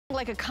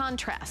like a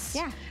contrast.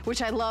 Yeah.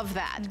 Which I love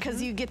that,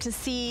 because you get to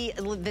see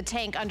the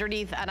tank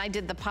underneath, and I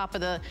did the pop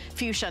of the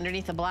fuchsia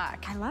underneath the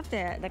black. I love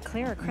the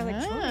clear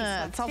acrylic jewelry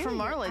stuff. It's all from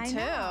Marla too.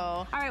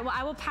 All right, well,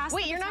 I will pass.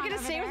 Wait, you're not gonna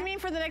stay with me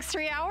for the next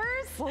 3 hours?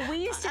 Well, we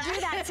used to do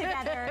that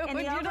together in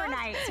the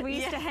overnights. We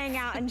used to hang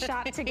out and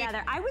shop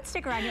together. I would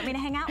stick around. You want me to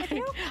hang out with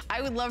you?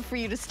 I would love for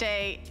you to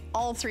stay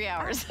all 3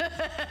 hours.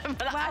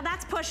 Well,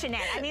 that's pushing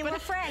it. I mean, we're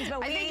friends, but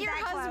we ain't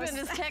that close. I think your husband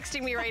is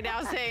texting me right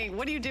now saying,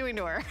 what are you doing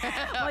to her?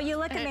 Well, you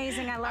look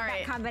amazing. I love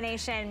that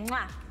combination.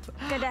 Mwah.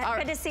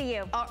 Good to see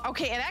you.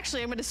 Okay, and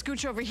actually I'm gonna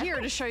scooch over here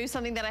to show you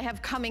something that I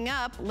have coming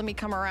up. Let me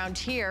come around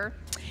here.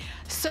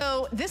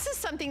 So this is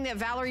something that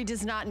Valerie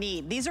does not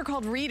need. These are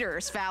called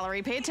readers,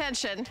 Valerie, pay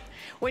attention.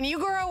 When you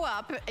grow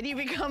up and you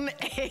become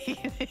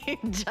a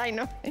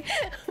gino,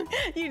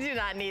 you do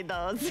not need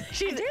those.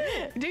 I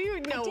do. Do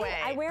you? No way.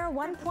 I wear a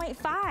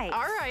 1.5.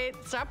 All right,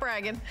 stop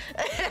bragging.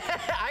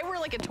 I wear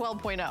like a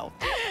 12.0.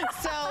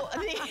 So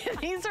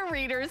these are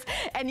readers,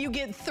 and you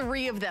get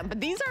 3 of them. But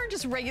these aren't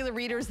just regular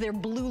readers, they're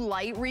blue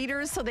light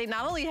readers. So they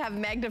not only have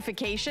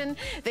magnification,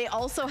 they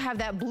also have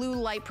that blue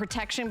light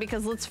protection,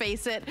 because let's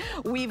face it,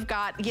 we've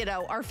got, you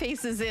know, our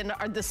faces in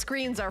the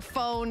screens, our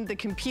phone, the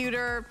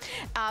computer.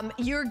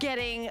 You're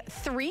getting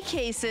 3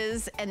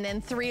 cases and then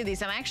 3 of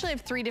these. And I actually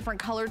have 3 different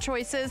color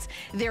choices.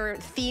 They're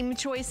theme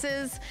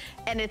choices,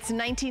 and it's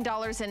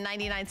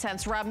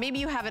 $19.99. Rob, maybe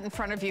you have it in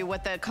front of you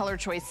what the color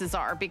choices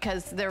are,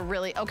 because they're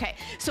really, okay.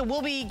 So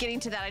we'll be getting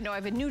to that. I know I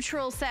have a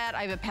neutral set,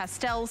 I have a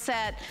pastel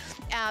set,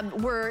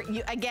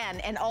 again,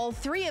 and all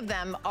 3 of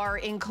them are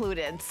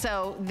included.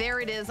 So there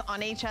it is on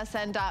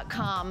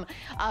hsn.com.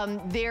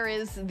 There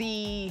is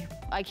the,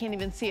 I can't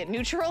even see it,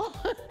 neutral,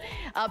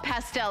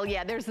 pastel,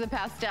 yeah, there's the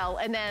pastel.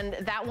 And then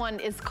that one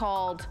is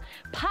called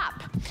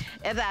Pop.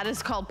 That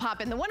is called Pop.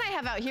 And the one I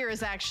have out here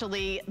is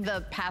actually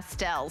the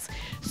pastels.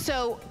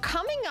 So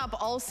coming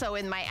up also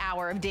in my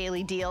hour of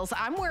daily deals,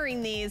 I'm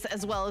wearing these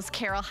as well as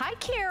Carol. Hi,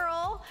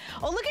 Carol.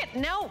 Oh, look at,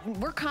 now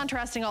we're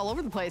contrasting all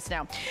over the place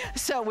now.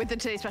 So with the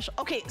Today Special.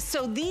 Okay,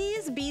 so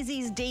these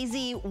Beezy's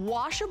Daisy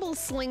washable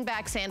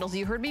slingback sandals,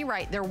 you heard me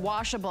right, they're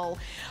washable,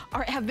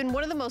 have been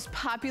one of the most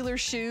popular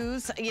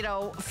shoes, you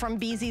know, from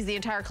Beezy's, the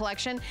entire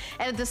collection.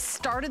 And at the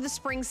start of the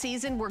spring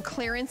season, we're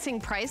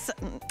clearancing price.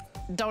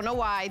 Don't know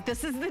why.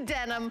 This is the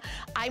denim.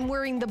 I'm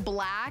wearing the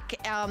black.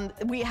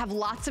 We have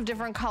lots of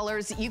different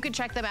colors. You can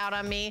check them out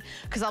on me,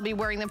 because I'll be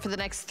wearing them for the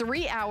next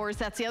 3 hours.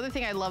 That's the other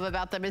thing I love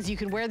about them, is you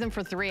can wear them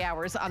for 3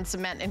 hours on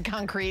cement and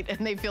concrete,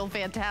 and they feel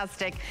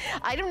fantastic.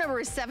 Item number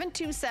is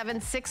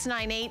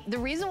 727698. The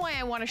reason why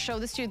I want to show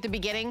this to you at the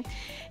beginning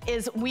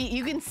is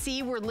you can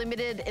see we're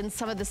limited in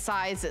some of the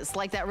sizes,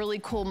 like that really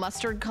cool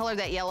mustard color,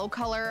 that yellow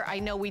color. I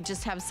know we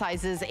just have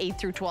sizes 8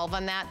 through 12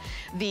 on that.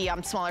 The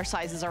smaller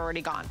sizes are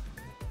already gone.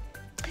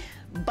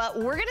 But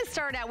we're gonna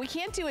start out, we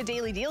can't do a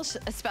daily deal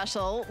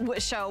special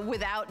show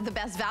without the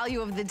best value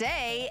of the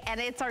day,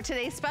 and it's our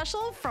today's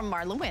special from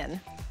Marla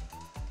Wynn.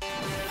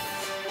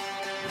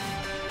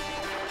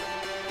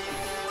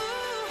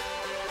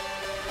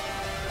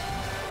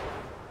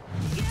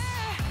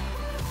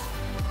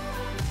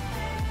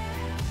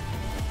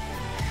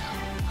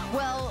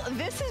 Well,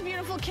 this is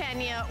beautiful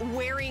Kenya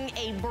wearing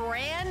a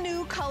brand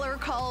new color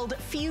called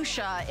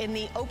fuchsia in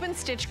the open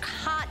stitch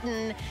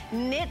cotton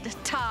knit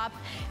top,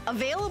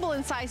 available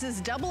in sizes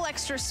double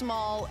extra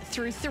small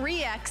through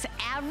 3X.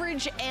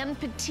 Average and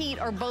petite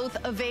are both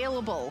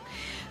available.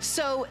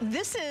 So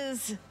this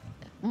is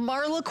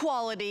Marla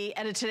quality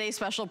at a today's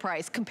special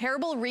price.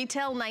 Comparable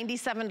retail,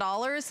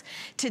 $97.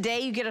 Today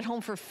you get it home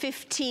for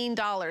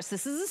 $15.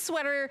 This is a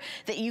sweater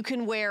that you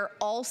can wear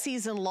all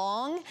season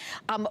long.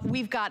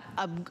 We've got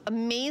an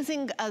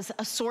amazing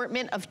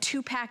assortment of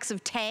 2 packs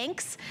of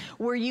tanks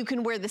where you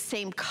can wear the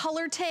same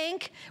color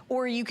tank,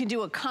 or you can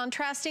do a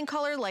contrasting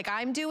color like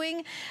I'm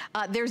doing.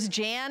 There's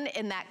Jan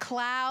in that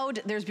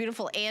cloud. There's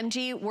beautiful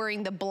Angie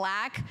wearing the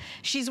black.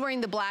 She's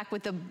wearing the black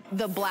with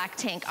the black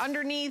tank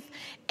underneath,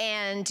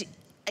 and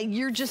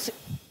you're just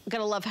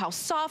gonna love how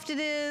soft it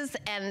is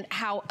and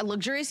how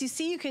luxurious. You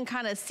see, you can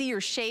kind of see your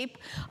shape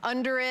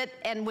under it,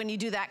 and when you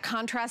do that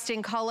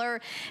contrasting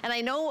color. And I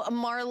know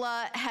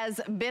Marla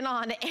has been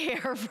on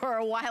air for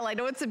a while. I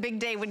know it's a big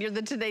day when you're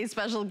the today's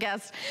special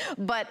guest,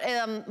 but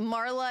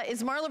Marla,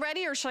 is Marla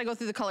ready, or should I go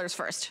through the colors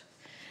first?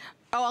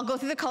 Oh, I'll go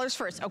through the colors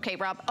first. Okay,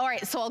 Rob. All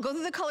right, so I'll go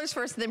through the colors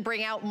first and then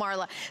bring out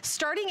Marla.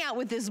 Starting out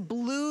with this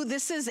blue,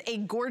 this is a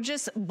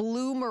gorgeous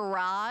blue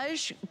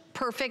mirage,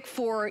 perfect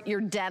for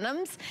your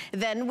denims.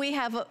 Then we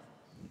have,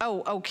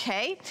 oh,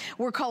 okay.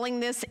 We're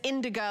calling this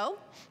indigo.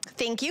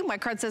 Thank you, my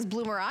card says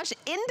blue mirage.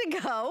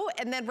 Indigo,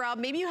 and then Rob,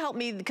 maybe you help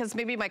me because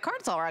maybe my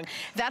card's all wrong.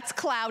 That's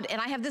cloud, and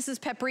I have this as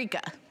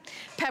paprika.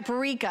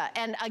 paprika.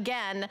 And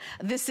again,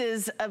 this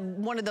is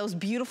one of those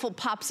beautiful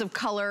pops of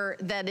color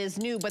that is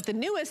new, but the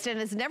newest and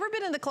has never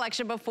been in the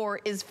collection before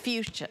is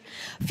fuchsia.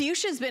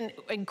 Fuchsia's been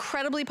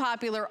incredibly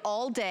popular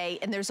all day,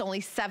 and there's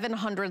only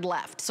 700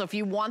 left. So if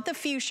you want the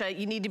fuchsia,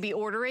 you need to be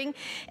ordering.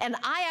 And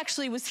I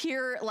actually was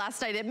here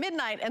last night at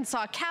midnight and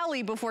saw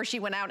Callie before she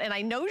went out, and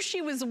I know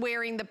she was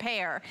wearing the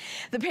pair.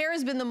 The pair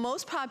has been the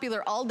most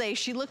popular all day.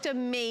 She looked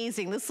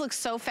amazing. This looks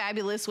so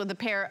fabulous with a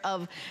pair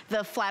of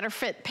the flatter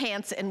fit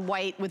pants in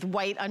white with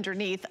white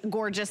underneath.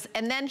 Gorgeous.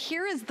 And then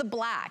here is the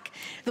black.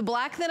 The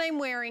black that I'm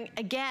wearing,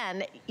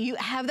 again, you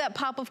have that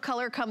pop of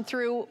color come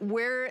through,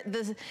 wear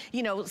the,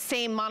 you know,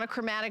 same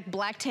monochromatic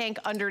black tank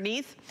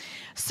underneath.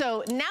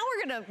 So now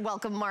we're gonna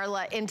welcome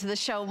Marla into the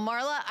show.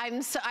 Marla,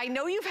 I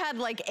know you've had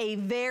like a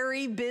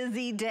very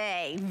busy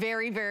day,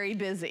 very, very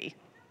busy.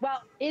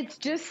 Well, it's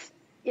just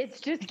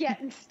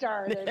getting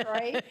started,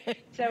 right?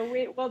 So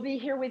we'll be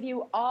here with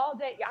you all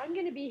day. I'm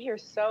going to be here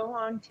so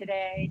long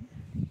today.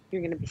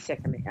 You're going to be sick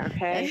of me,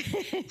 okay?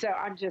 So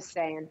I'm just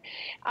saying.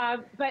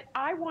 But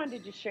I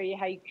wanted to show you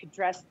how you could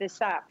dress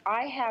this up.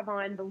 I have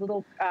on the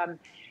little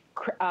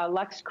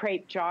Luxe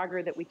Crepe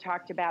jogger that we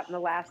talked about in the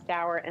last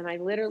hour, and I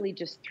literally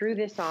just threw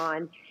this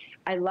on.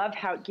 I love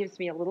how it gives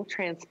me a little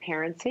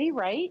transparency,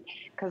 right?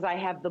 Because I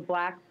have the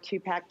black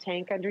 2-pack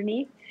tank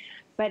underneath.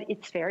 But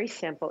it's very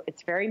simple,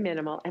 it's very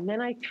minimal. And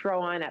then I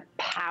throw on a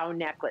POW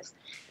necklace.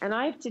 And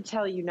I have to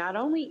tell you, not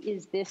only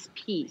is this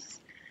piece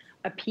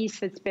a piece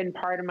that's been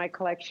part of my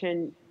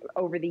collection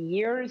over the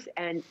years,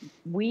 and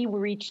we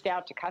reached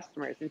out to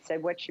customers and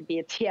said, what should be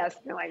a TS?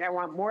 And they're like, I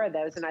want more of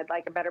those and I'd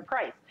like a better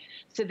price.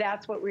 So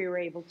that's what we were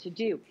able to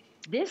do.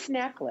 This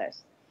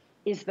necklace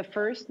is the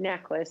first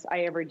necklace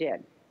I ever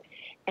did.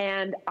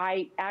 And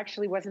I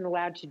actually wasn't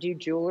allowed to do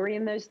jewelry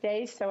in those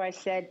days. So I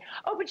said,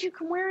 oh, but you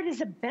can wear it as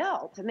a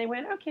belt. And they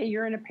went, okay,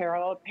 you're in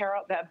apparel,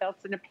 that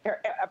belt's in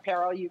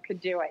apparel, you could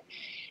do it.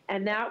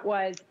 And that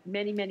was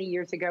many, many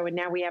years ago. And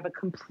now we have a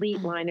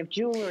complete line of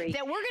jewelry.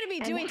 That we're going to be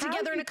doing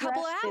together in a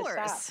couple of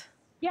hours.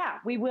 Yeah,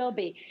 we will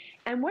be.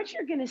 And what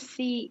you're going to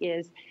see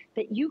is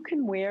that you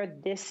can wear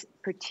this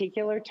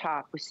particular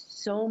top with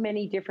so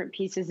many different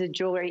pieces of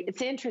jewelry.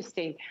 It's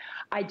interesting.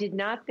 I did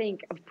not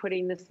think of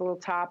putting this little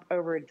top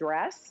over a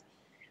dress,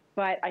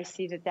 but I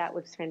see that that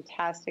looks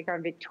fantastic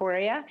on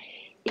Victoria.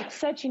 It's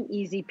such an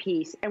easy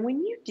piece. And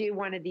when you do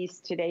one of these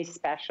today's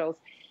specials,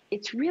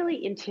 it's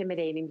really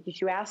intimidating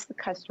because you ask the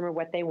customer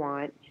what they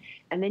want,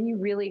 and then you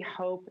really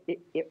hope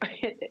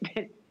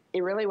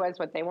it really was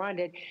what they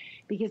wanted,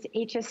 because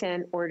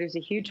HSN orders a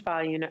huge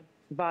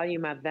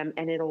volume of them,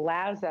 and it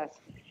allows us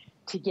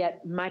to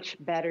get much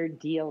better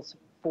deals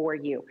for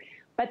you.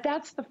 But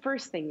that's the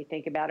first thing you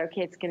think about.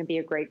 Okay, it's going to be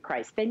a great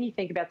price. Then you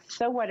think about,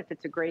 so what if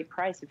it's a great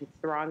price if it's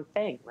the wrong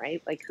thing,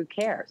 right? Like, who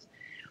cares?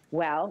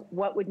 Well,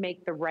 what would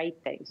make the right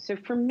thing? So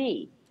for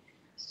me,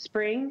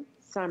 spring,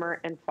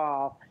 summer, and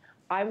fall,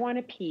 I want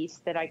a piece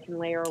that I can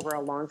layer over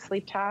a long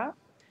sleeve top,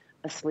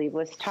 a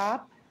sleeveless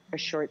top, a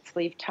short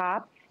sleeve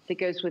top, that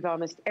goes with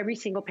almost every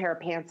single pair of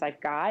pants I've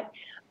got.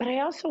 But I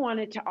also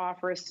wanted to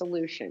offer a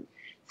solution.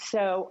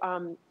 So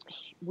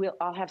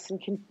I'll have some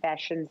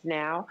confessions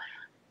now.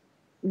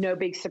 No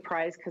big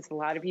surprise, because a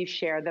lot of you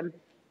share them.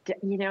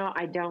 You know,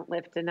 I don't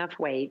lift enough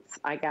weights,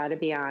 I got to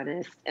be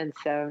honest. And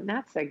so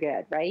not so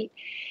good, right?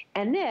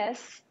 And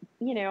this,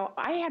 you know,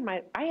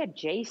 I had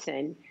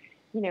Jason,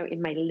 you know,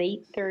 in my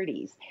late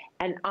 30s,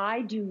 and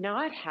I do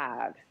not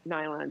have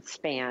nylon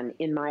span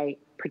in my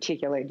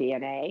particular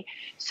DNA.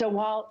 So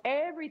while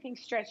everything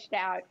stretched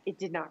out, it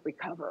did not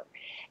recover.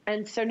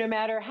 And so no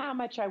matter how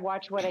much I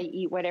watch what I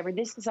eat, whatever,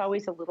 this is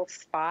always a little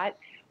spot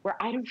where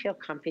I don't feel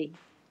comfy.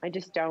 I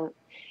just don't,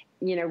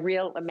 you know,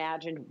 real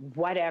imagined,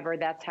 whatever,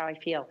 that's how I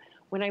feel.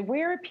 When I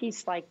wear a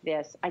piece like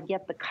this, I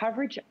get the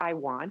coverage I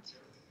want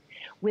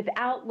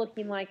without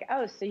looking like,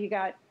 oh, so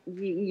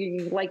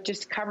you like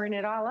just covering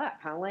it all up,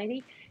 huh,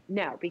 lady?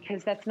 No,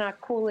 because that's not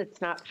cool.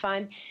 It's not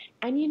fun.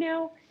 And, you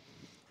know,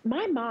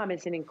 my mom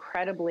is an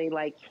incredibly,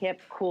 like, hip,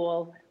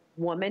 cool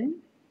woman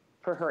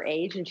for her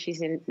age, and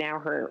she's in now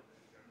her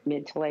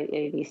mid to late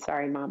 80s.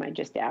 Sorry, Mom, I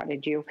just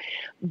outed you.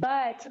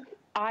 But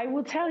I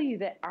will tell you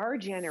that our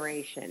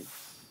generation,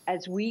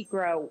 as we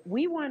grow,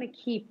 we want to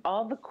keep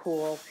all the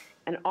cool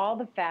and all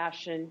the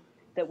fashion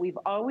that we've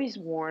always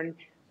worn.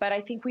 But I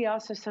think we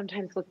also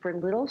sometimes look for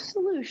little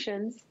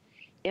solutions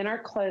in our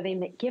clothing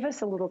that give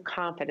us a little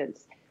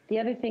confidence. The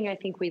other thing I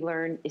think we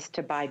learn is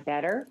to buy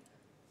better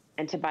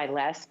and to buy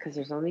less, because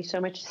there's only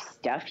so much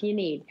stuff you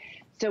need.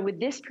 So with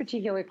this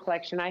particular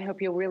collection, I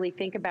hope you'll really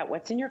think about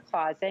what's in your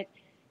closet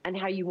and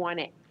how you want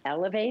to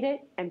elevate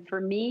it. And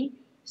for me,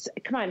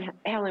 come on,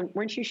 Helen,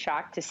 weren't you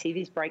shocked to see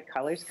these bright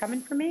colors coming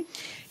for me?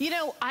 You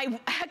know, I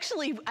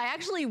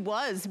actually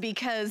was,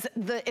 because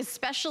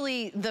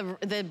especially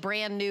the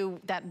brand new,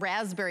 that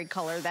raspberry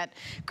color, that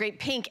great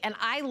pink, and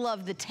I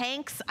love the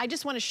tanks. I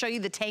just want to show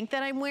you the tank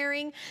that I'm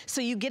wearing.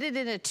 So you get it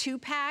in a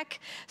 2-pack.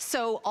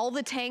 So all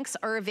the tanks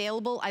are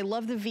available. I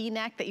love the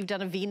V-neck, that you've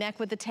done a V-neck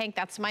with the tank.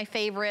 That's my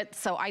favorite.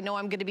 So I know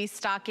I'm going to be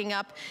stocking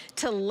up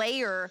to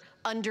layer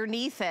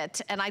underneath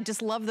it. And I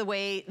just love the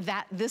way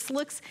that this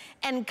looks.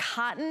 And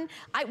cotton,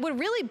 what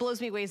really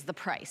blows me away is the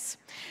price.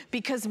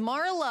 Because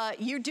Marla,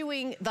 you're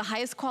doing the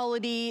highest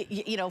quality,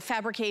 you know,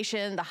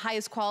 fabrication, the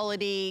highest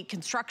quality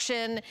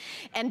construction.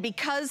 And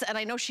because, and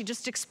I know she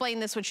just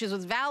explained this when she was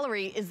with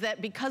Valerie, is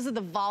that because of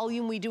the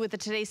volume we do with the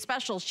Today's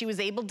Special, she was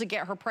able to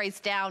get her price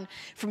down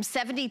from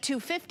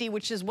 $72.50,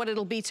 which is what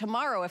it'll be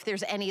tomorrow if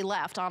there's any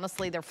left.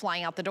 Honestly, they're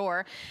flying out the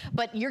door.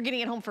 But you're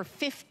getting it home for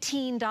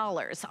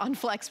 $15 on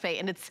FlexPay,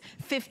 and it's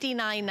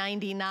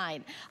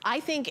 $59.99. I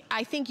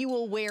think you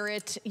will wear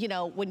it, you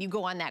know, when you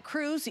go on that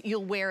cruise.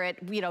 You'll wear it,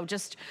 you know,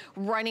 just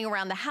running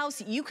around the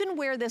house. You can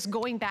wear this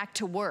going back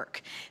to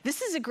work.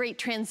 This is a great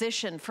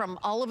transition from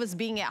all of us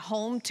being at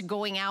home to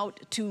going out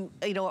to,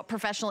 you know, a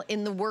professional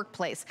in the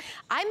workplace.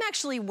 I'm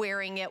actually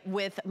wearing it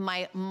with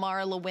my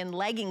Marla Wynn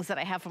leggings that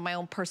I have from my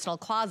own personal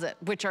closet,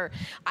 which are,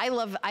 I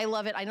love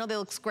it. I know they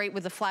looks great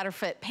with the flatter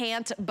fit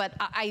pant, but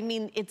I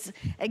mean, it's,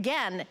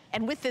 again,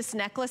 and with this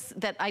necklace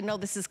that I know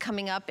this is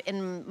coming up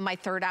in my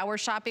 3rd hour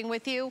shopping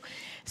with you,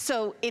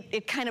 so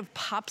it kind of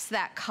pops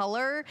that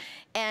color,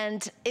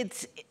 and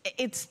it's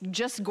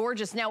just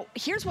gorgeous. Now,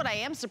 here's what I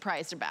am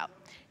surprised about,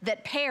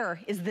 that pear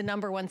is the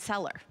 #1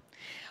 seller.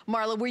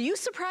 Marla, were you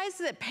surprised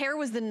that pear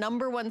was the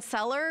 #1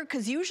 seller?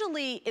 Because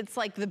usually it's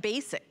like the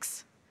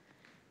basics.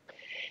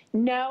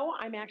 No,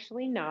 I'm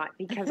actually not,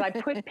 because I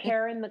put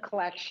pear in the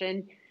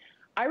collection.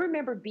 I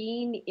remember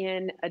being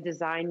in a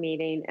design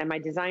meeting, and my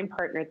design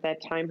partner at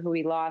that time, who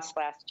we lost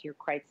last year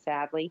quite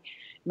sadly,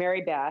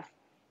 Mary Beth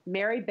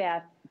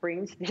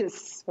brings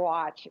this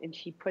swatch and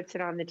she puts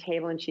it on the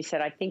table and she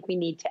said, I think we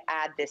need to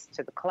add this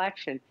to the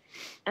collection.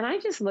 And I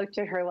just looked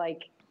at her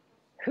like,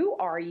 who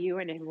are you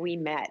and have we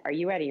met? Are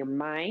you out of your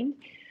mind?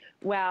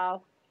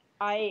 Well,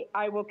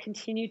 I will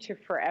continue to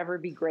forever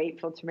be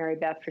grateful to Mary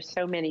Beth for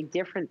so many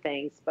different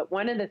things. But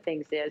one of the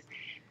things is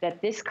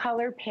that this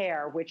color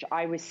pear, which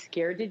I was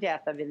scared to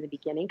death of in the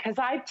beginning, because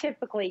I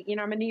typically, you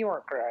know, I'm a New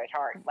Yorker at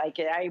heart. Like,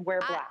 I wear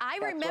black. I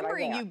remember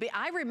you.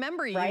 I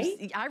remember you.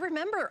 Right? I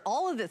remember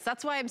all of this.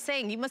 That's why I'm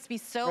saying you must be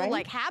so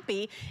like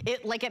happy.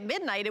 Like at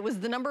midnight, it was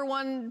the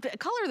 #1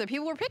 color that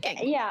people were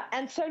picking. Yeah,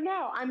 and so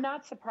no, I'm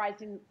not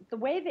surprised. In the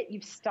way that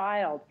you've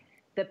styled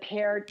the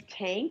pear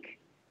tank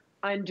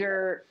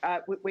under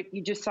what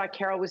you just saw,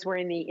 Carol was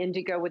wearing the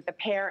indigo with the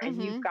pear,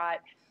 and you've got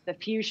the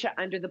fuchsia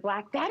under the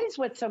black. That is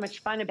what's so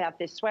much fun about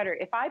this sweater.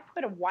 If I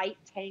put a white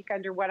tank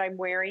under what I'm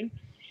wearing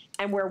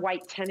and wear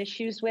white tennis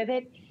shoes with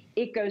it,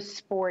 it goes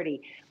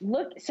sporty.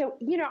 Look, so,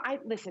 you know,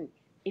 listen,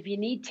 if you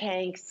need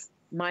tanks,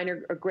 mine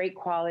are great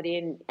quality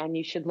and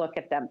you should look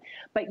at them.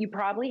 But you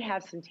probably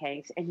have some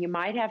tanks and you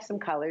might have some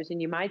colors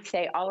and you might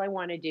say, all I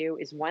want to do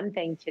is one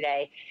thing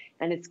today,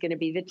 and it's going to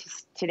be the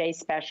Today's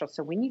Special.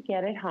 So when you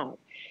get it home,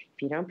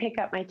 if you don't pick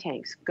up my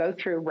tanks, go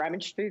through,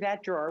 rummage through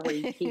that drawer where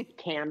you keep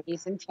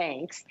camis and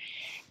tanks,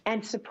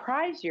 and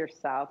surprise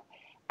yourself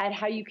at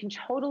how you can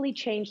totally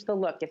change the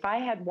look. If I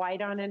had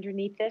white on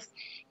underneath this,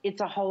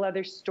 it's a whole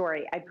other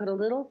story. I put a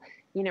little,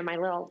 you know, my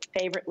little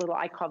favorite little,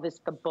 I call this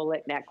the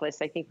bullet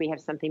necklace. I think we have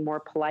something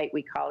more polite,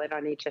 we call it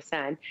on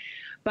HSN.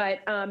 But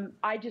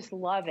I just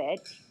love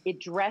it. It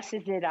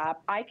dresses it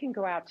up. I can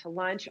go out to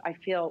lunch. I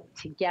feel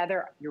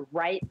together. You're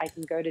right. I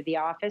can go to the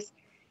office.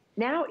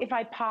 Now, if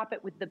I pop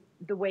it with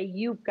the way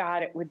you've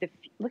got it, with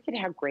look at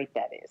how great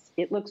that is.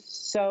 It looks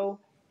so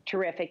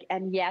terrific.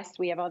 And yes,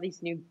 we have all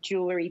these new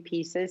jewelry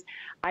pieces.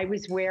 I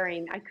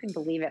couldn't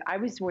believe it. I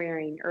was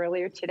wearing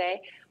earlier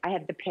today, I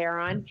had the pear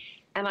on,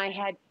 and I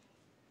had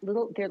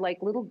they're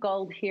like little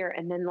gold here,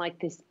 and then like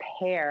this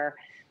pear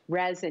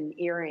resin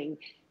earring.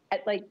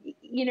 Like,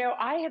 you know,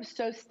 I have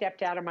so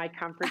stepped out of my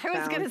comfort zone. I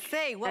was going to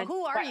say, well,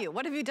 who are you?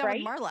 What have you done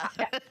with Marla?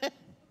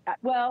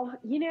 Well,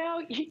 you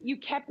know, you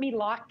kept me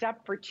locked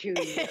up for 2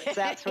 years.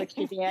 That's what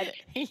you did.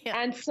 Yeah.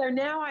 And so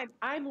now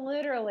I'm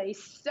literally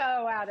so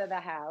out of the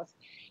house.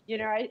 You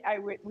know,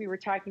 we were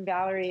talking,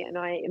 Valerie and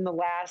I, in the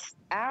last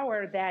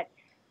hour, that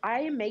I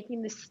am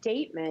making the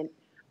statement,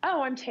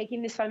 oh, I'm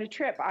taking this on a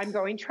trip. I'm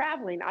going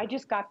traveling. I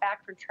just got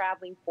back from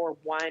traveling for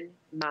 1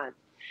 month.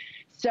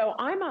 So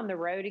I'm on the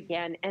road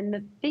again. And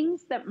the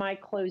things that my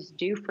clothes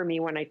do for me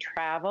when I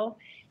travel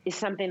is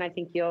something I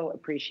think you'll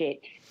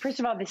appreciate. First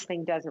of all, this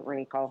thing doesn't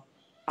wrinkle.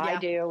 Yeah. I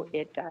do.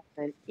 It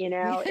doesn't. You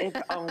know, it's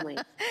only.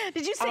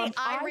 Did you say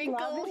I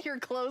wrinkle? Your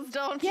clothes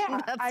don't? Yeah.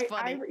 That's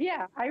funny.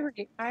 I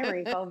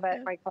wrinkle,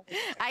 but my clothes.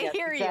 I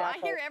hear you. I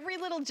hear every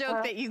little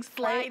joke that you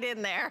slide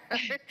in there.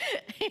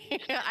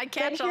 I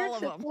catch all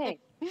of them. Thing.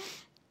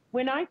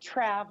 When I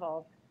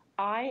travel,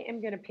 I am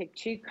going to pick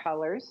 2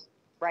 colors,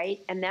 right?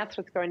 And that's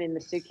what's going in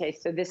the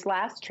suitcase. So this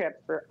last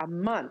trip for a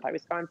month, I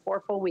was gone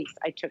 4 full weeks.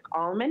 I took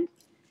almond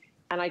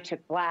and I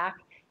took black.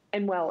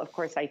 And well, of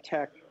course, I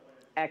took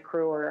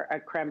ecru or a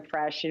creme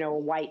fraiche, you know,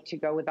 white to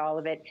go with all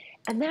of it.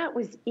 And that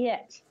was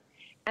it.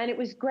 And it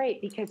was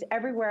great because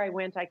everywhere I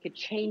went, I could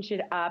change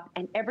it up.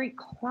 And every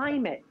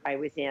climate I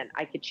was in,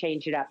 I could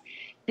change it up.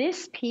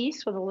 This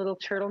piece with a little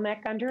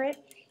turtleneck under it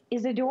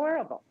is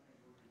adorable.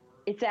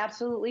 It's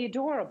absolutely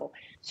adorable.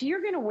 So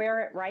you're going to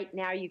wear it right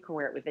now. You can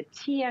wear it with a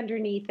tee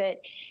underneath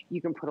it.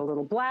 You can put a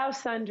little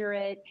blouse under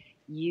it.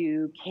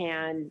 You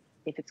can,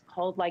 if it's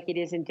cold like it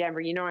is in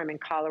Denver, you know I'm in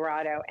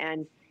Colorado,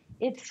 and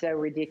it's so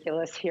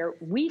ridiculous here.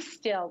 We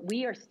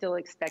are still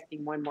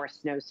expecting one more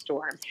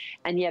snowstorm,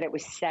 and yet it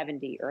was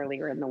 70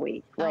 earlier in the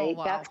week, right? Oh,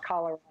 wow. That's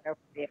Colorado for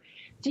you.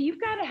 So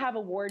you've got to have a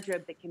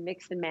wardrobe that can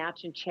mix and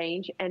match and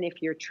change. And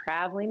if you're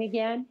traveling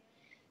again,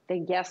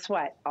 then guess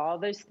what? All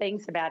those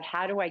things about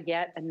how do I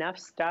get enough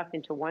stuff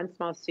into one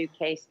small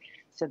suitcase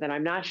so that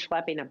I'm not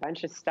schlepping a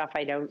bunch of stuff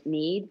I don't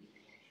need.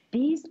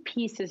 These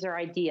pieces are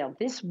ideal.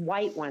 This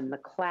white one, the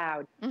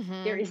cloud,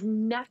 there is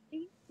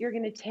nothing you're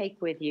going to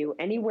take with you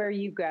anywhere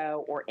you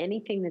go or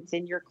anything that's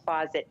in your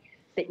closet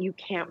that you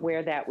can't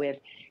wear that with.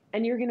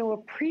 And you're going to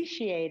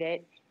appreciate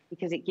it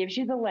because it gives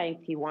you the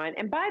length you want.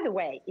 And by the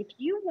way, if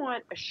you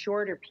want a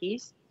shorter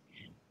piece,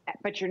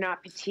 but you're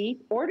not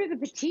petite, order the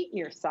petite in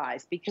your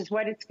size, because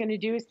what it's going to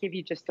do is give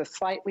you just a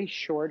slightly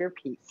shorter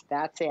piece.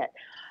 That's it.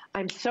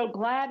 I'm so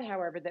glad,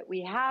 however, that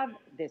we have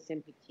this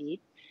in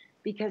petite,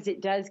 because it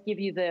does give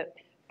you the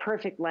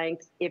perfect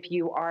length if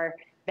you are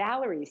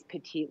Valerie's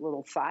petite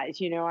little size.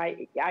 You know,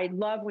 I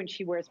love when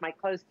she wears my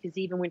clothes, because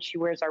even when she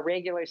wears our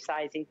regular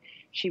sizing,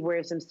 she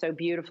wears them so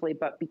beautifully.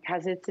 But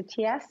because it's a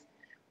TS,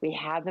 we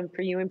have them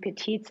for you in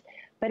petites.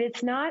 But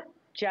it's not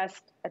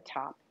just a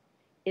top.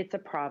 It's a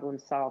problem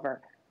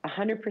solver.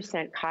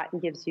 100% cotton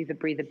gives you the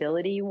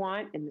breathability you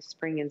want in the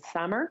spring and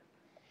summer.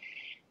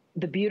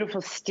 The beautiful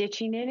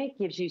stitching in it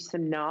gives you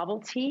some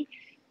novelty.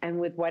 And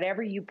with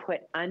whatever you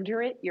put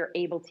under it, you're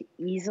able to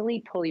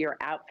easily pull your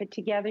outfit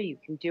together. You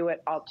can do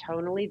it all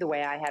tonally the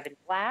way I have in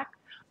black,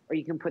 or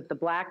you can put the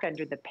black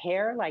under the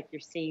pair like you're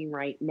seeing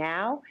right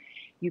now.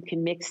 You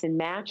can mix and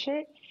match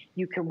it.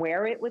 You can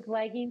wear it with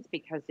leggings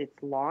because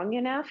it's long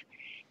enough.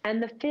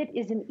 And the fit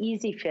is an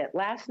easy fit.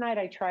 Last night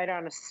I tried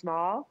on a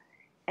small,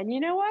 and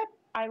you know what?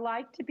 I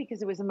liked it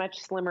because it was a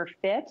much slimmer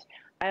fit.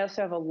 I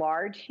also have a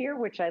large here,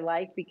 which I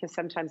like because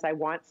sometimes I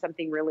want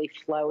something really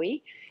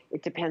flowy.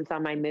 It depends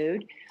on my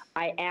mood.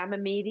 I am a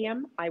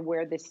medium. I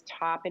wear this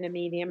top in a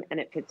medium, and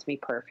it fits me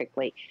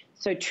perfectly.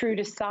 So true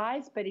to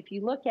size, but if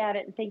you look at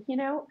it and think, you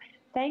know,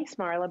 thanks,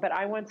 Marla, but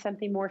I want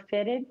something more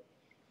fitted,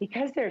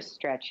 because there's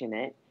stretch in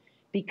it,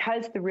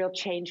 because the real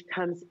change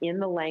comes in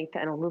the length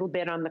and a little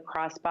bit on the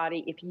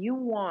crossbody. If you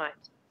want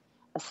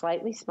a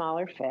slightly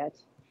smaller fit,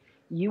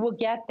 you will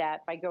get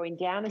that by going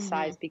down a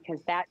size,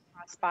 because that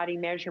crossbody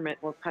measurement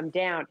will come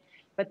down.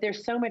 But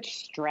there's so much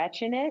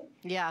stretch in it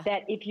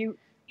that if you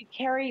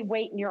carry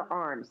weight in your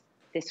arms,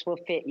 this will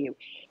fit you.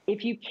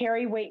 If you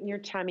carry weight in your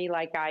tummy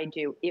like I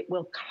do, it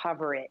will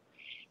cover it.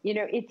 You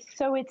know,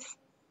 it's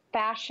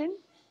fashion,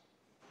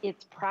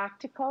 it's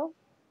practical,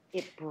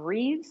 it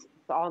breathes,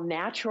 it's all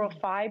natural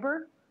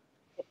fiber.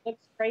 It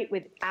looks great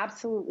with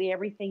absolutely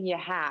everything you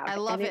have. I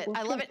love it.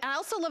 I love it. And I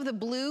also love the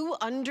blue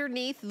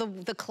underneath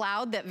the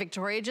cloud that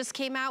Victoria just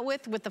came out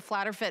with the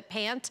flatter fit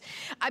pant.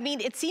 I mean,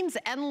 it seems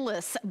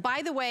endless.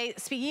 By the way,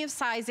 speaking of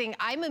sizing,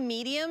 I'm a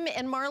medium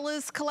in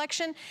Marla's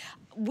collection.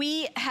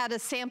 We had a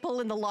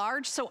sample in the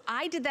large, so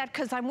I did that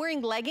because I'm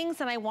wearing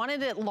leggings and I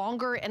wanted it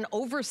longer and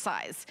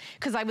oversized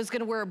because I was going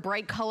to wear a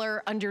bright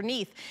color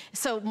underneath.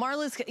 So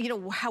Marla's, you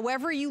know,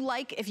 however you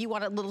like, if you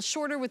want it a little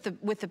shorter with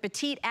the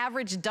petite,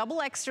 average,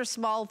 double extra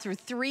small through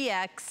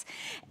 3X.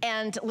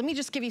 And let me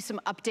just give you some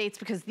updates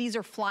because these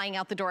are flying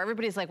out the door.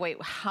 Everybody's like, wait,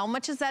 how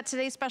much is that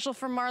today special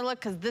for Marla?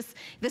 Because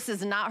this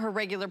is not her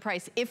regular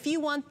price. If you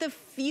want the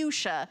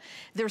fuchsia,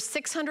 there's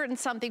 600 and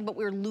something, but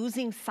we're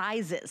losing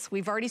sizes.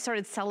 We've already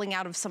started selling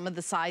out of some of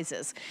the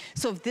sizes.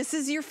 So if this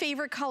is your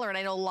favorite color, and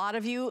I know a lot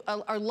of you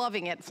are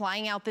loving it,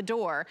 flying out the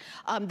door,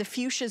 the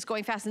fuchsia is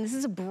going fast, and this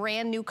is a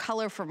brand new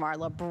color for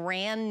Marla,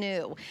 brand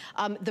new.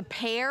 The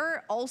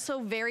pear,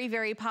 also very,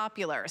 very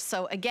popular.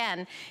 So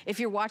again, if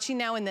you're watching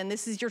now and then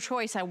this is your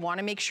choice, I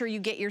wanna make sure you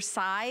get your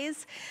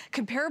size.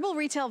 Comparable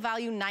retail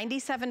value,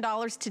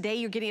 $97. Today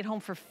you're getting it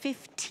home for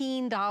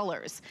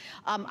 $15.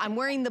 I'm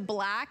wearing the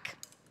black.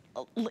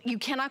 You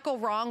cannot go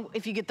wrong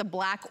if you get the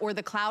black or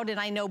the cloud, and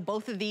I know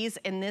both of these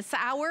in this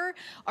hour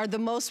are the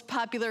most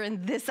popular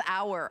in this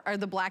hour, are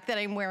the black that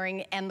I'm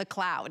wearing and the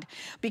cloud.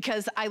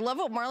 Because I love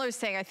what Marla is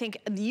saying. I think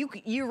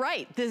you're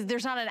right.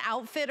 There's not an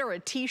outfit or a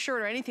t-shirt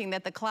or anything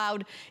that the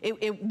cloud,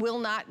 it will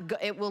not,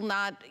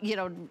 you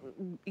know,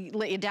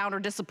 let you down or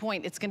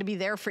disappoint. It's gonna be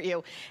there for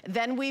you.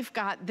 Then we've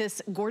got this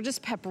gorgeous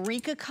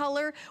paprika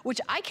color,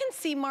 which I can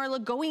see,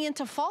 Marla, going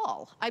into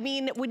fall. I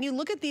mean, when you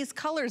look at these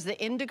colors, the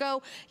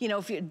indigo, you know,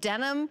 if you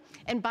denim,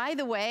 and by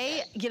the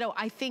way, you know,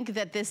 I think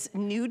that this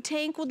nude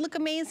tank would look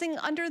amazing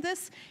under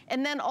this,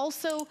 and then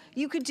also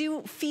you could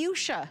do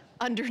fuchsia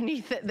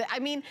underneath it. I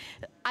mean,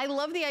 I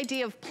love the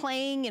idea of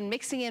playing and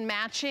mixing and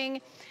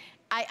matching.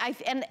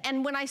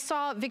 And when I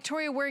saw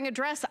Victoria wearing a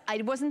dress,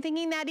 I wasn't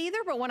thinking that either,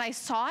 but when I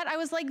saw it, I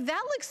was like,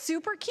 that looks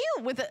super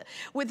cute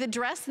with a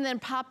dress, and then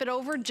pop it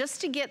over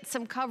just to get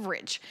some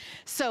coverage.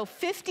 So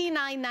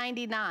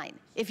 $59.99.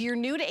 If you're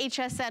new to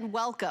HSN,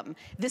 welcome.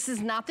 This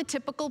is not the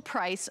typical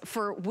price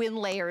for Wynn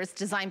layers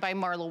designed by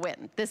Marla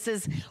Wynn. This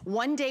is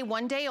one day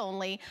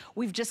only.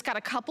 We've just got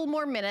a couple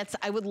more minutes.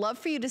 I would love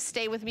for you to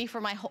stay with me for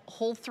my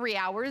whole 3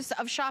 hours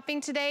of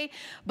shopping today,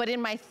 but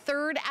in my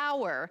third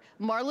hour,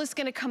 Marla's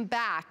gonna come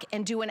back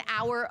and do an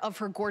hour of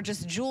her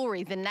gorgeous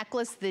jewelry. The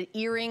necklace, the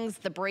earrings,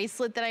 the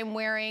bracelet that I'm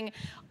wearing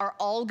are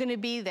all gonna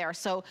be there.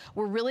 So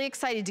we're really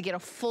excited to get a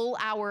full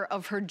hour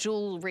of her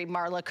jewelry,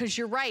 Marla, because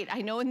you're right.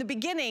 I know in the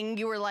beginning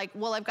you were like,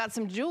 well, I've got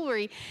some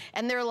jewelry,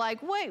 and they're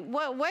like, wait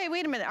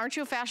a minute, aren't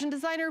you a fashion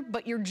designer?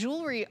 But your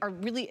jewelry are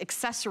really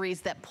accessories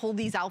that pull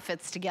these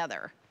outfits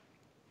together.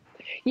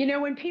 You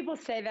know, when people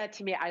say that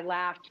to me, I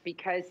laughed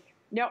because,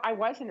 no, I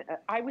wasn't.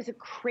 I was a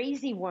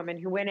crazy woman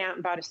who went out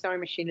and bought a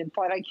sewing machine and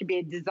thought I could be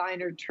a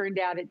designer. Turned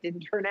out it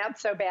didn't turn out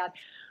so bad.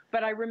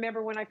 But I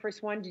remember when I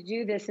first wanted to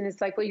do this, and it's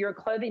like, well, you're a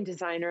clothing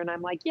designer. And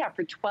I'm like, yeah,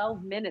 for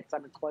 12 minutes,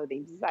 I'm a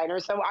clothing designer.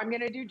 So I'm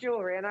going to do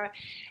jewelry.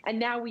 And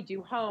now we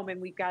do home,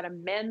 and we've got a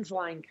men's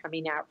line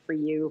coming out for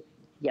you.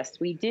 Yes,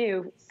 we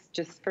do. It's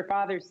just for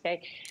Father's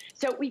Day.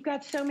 So we've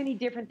got so many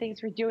different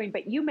things we're doing.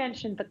 But you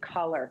mentioned the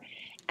color.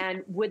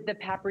 And would the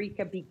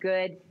paprika be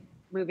good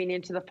moving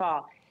into the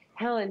fall?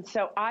 Helen,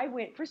 so I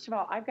went, first of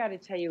all, I've got to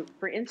tell you,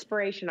 for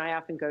inspiration, I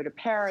often go to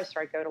Paris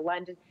or I go to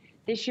London.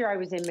 This year I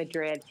was in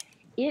Madrid.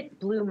 It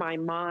blew my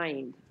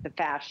mind, the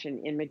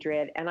fashion in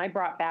Madrid, and I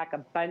brought back a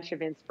bunch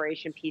of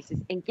inspiration pieces.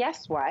 And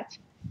guess what?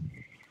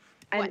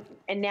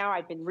 And now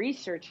I've been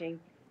researching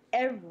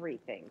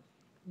everything.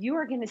 You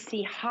are going to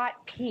see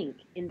hot pink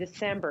in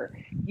December.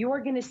 You are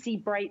going to see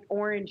bright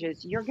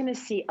oranges. You're going to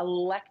see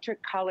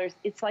electric colors.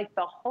 It's like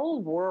the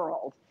whole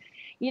world.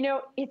 You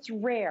know, it's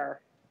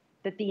rare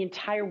that the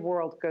entire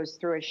world goes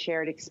through a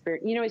shared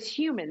experience. You know, as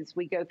humans,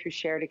 we go through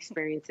shared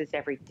experiences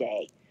every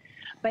day.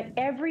 But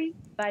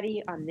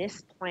everybody on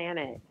this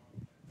planet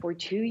for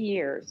 2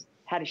 years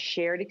had a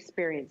shared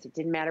experience. It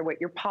didn't matter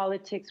what your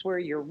politics were,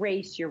 your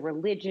race, your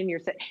religion,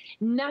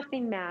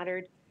 nothing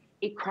mattered.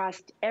 It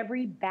crossed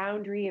every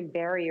boundary and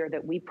barrier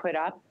that we put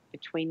up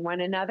between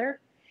one another.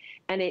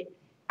 And it,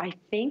 I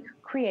think,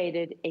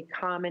 created a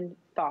common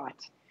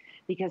thought,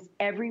 because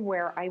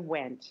everywhere I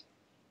went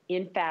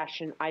in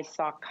fashion, I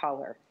saw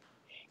color.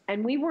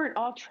 And we weren't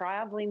all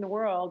traveling the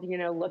world, you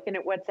know, looking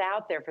at what's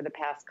out there for the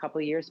past couple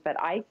of years. But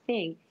I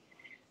think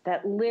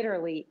that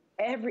literally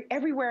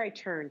everywhere I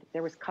turned,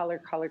 there was color,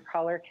 color,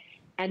 color.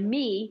 And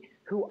me,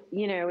 who,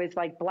 you know, is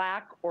like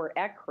black or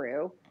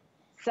ecru,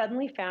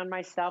 suddenly found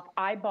myself,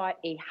 I bought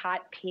a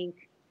hot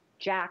pink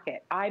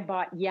jacket. I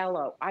bought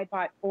yellow. I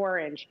bought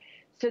orange.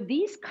 So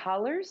these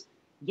colors,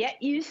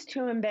 get used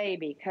to them,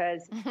 baby,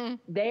 because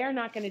they are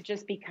not going to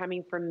just be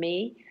coming from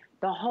me.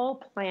 The whole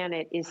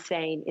planet is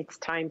saying it's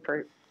time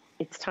for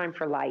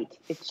light.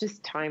 It's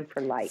just time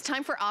for light. It's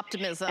time for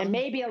optimism. And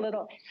maybe a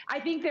little,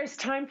 I think there's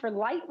time for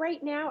light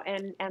right now.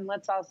 And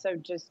let's also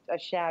just a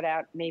shout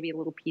out, maybe a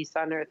little peace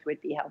on earth would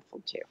be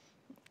helpful too.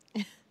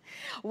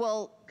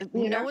 Well,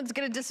 no one's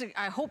going to disagree.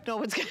 I hope no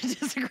one's going to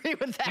disagree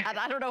with that.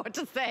 I don't know what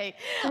to say.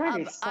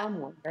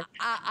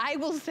 I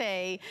will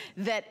say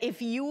that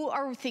if you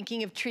are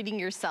thinking of treating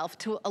yourself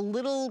to a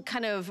little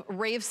kind of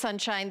ray of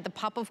sunshine, the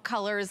pop of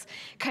colors,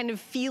 kind of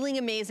feeling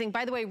amazing.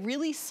 By the way,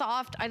 really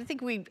soft. I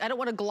don't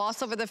want to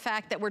gloss over the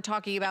fact that we're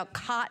talking about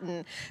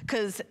cotton,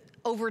 because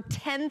over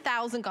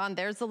 10,000 gone.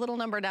 There's the little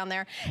number down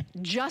there.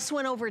 Just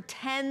went over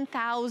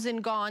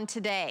 10,000 gone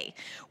today.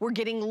 We're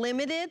getting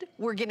limited.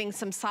 We're getting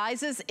some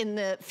sizes in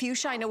the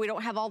fuchsia. I know we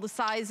don't have all the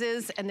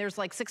sizes, and there's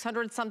like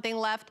 600 something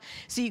left.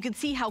 So you can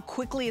see how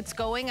quickly it's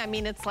going. I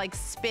mean, it's like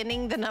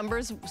spinning the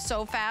numbers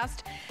so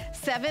fast.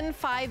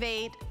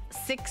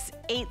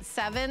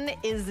 758-687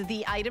 is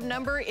the item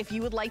number if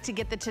you would like to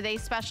get the Today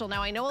Special.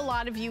 Now, I know a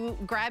lot of you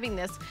grabbing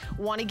this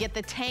want to get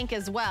the tank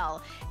as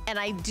well. And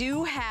I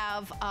do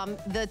have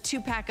the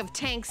 2-pack of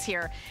tanks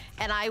here.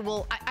 And I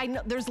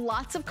know there's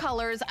lots of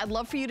colors. I'd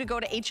love for you to go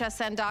to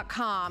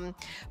hsn.com,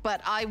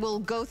 but I will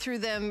go through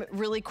them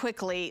really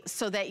quickly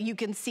so that you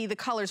can see the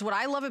colors. What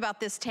I love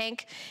about this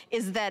tank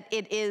is that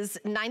it is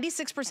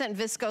 96%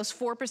 viscose,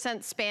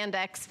 4%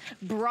 spandex,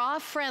 bra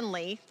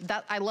friendly.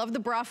 I love the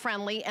bra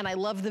friendly, and I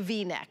love the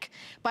V-neck.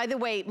 By the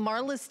way,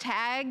 Marla's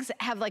tags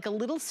have like a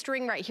little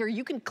string right here.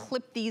 You can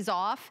clip these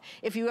off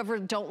if you ever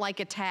don't like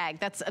a tag.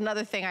 That's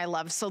another thing I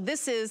love. So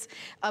this is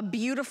a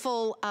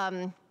beautiful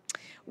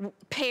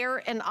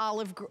pear and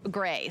olive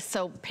gray.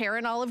 So pear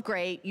and olive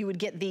gray, you would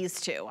get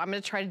these two. I'm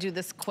gonna try to do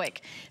this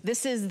quick.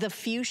 This is the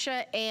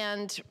fuchsia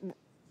and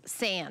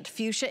sand.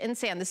 Fuchsia and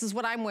sand. This is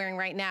what I'm wearing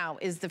right now,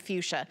 is the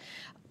fuchsia.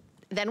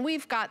 Then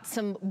we've got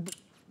some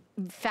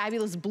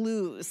fabulous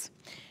blues.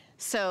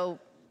 So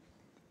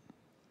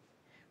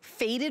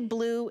faded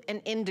blue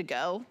and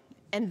indigo.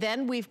 And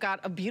then we've got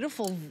a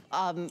beautiful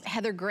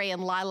heather gray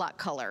and lilac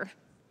color.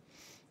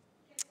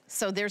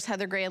 So there's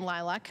heather gray and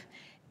lilac.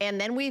 And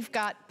then we've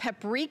got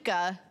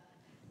paprika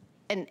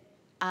and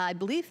I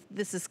believe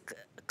this is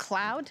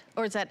Cloud,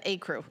 or is that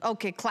Ecru?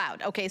 Okay,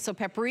 Cloud. Okay, so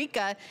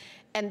paprika.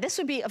 And this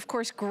would be, of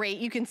course, great.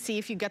 You can see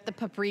if you got the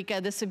paprika,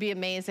 this would be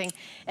amazing.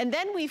 And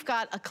then we've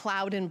got a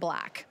cloud in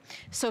black.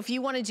 So if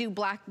you want to do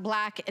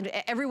black, and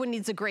everyone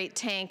needs a great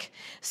tank.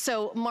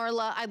 So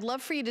Marla, I'd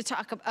love for you to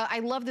talk about, I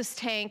love this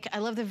tank. I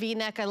love the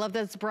V-neck. I love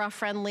that it's bra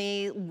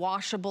friendly,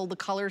 washable, the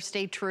colors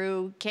stay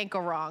true. Can't go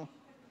wrong.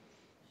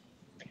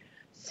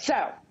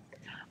 So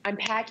I'm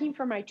packing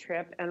for my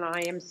trip, and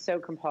I am so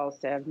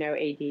compulsive. No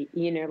AD,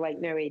 you know, like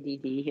no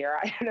ADD here.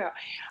 I don't know.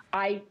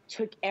 I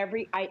took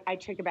I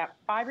took about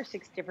 5 or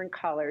 6 different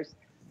colors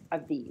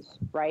of these,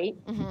 right?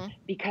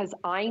 Because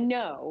I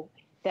know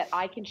that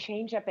I can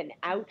change up an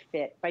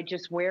outfit by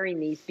just wearing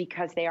these,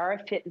 because they are a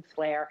fit and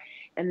flare,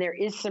 and there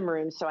is some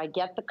room, so I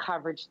get the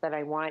coverage that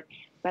I want.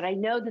 But I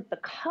know that the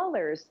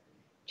colors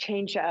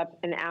change up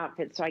an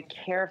outfit, so I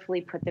carefully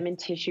put them in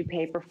tissue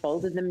paper,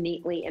 folded them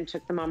neatly, and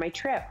took them on my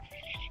trip.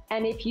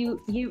 And if you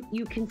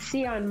can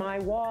see on my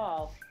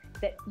wall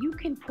that you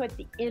can put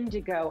the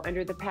indigo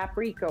under the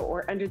paprika,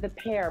 or under the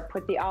pear,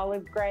 put the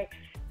olive gray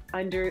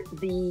under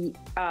the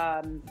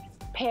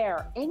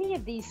pear, any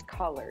of these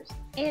colors,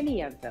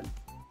 any of them,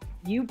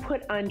 you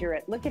put under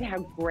it. Look at how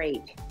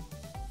great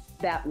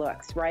that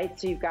looks, right?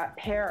 So you've got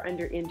pear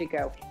under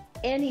indigo.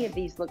 Any of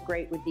these look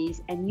great with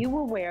these, and you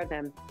will wear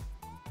them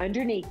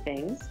underneath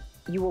things.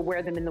 You will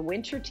wear them in the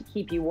winter to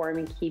keep you warm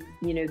and keep,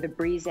 you know, the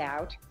breeze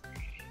out.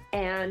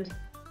 And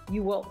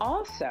you will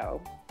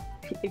also,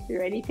 if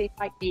you're anything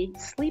like me,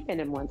 sleep in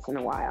them once in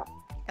a while.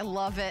 I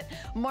love it.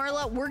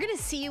 Marla, we're gonna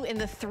see you in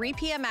the 3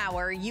 p.m.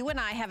 hour. You and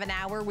I have an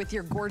hour with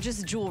your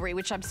gorgeous jewelry,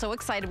 which I'm so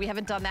excited. We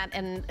haven't done that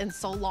in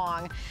so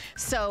long.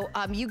 So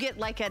you get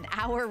like an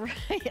hour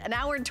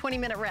and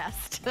 20-minute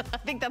rest. I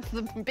think that's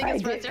the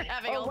biggest rest you're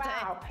having all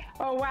day.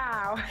 Oh,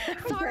 wow.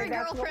 Sorry, okay,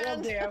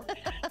 girlfriend. That's what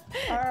we'll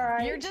do. All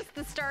right. You're just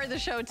the star of the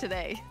show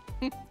today.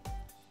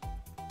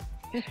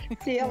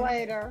 See you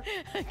later.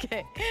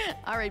 Okay.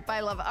 All right. Bye,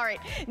 love. All right.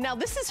 Now,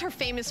 this is her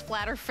famous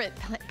flatter fit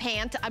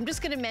pant. I'm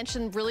just going to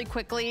mention really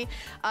quickly,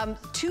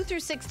 2 through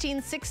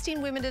 16,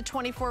 16 women to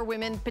 24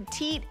 women,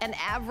 petite and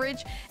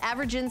average.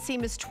 Average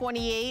inseam is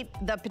 28.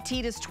 The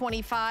petite is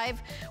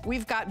 25.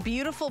 We've got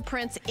beautiful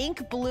prints,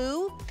 ink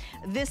blue.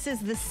 This is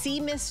the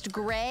sea mist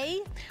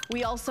gray.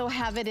 We also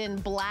have it in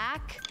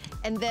black.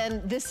 And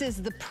then this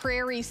is the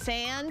prairie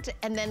sand,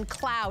 and then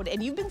cloud.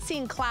 And you've been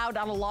seeing cloud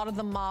on a lot of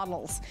the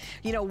models,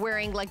 you know,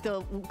 wearing like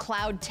the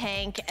cloud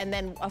tank and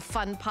then a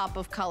fun pop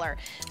of color.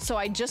 So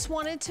I just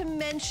wanted to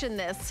mention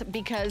this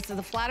because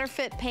the flatter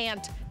fit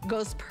pant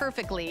goes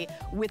perfectly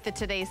with the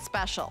today's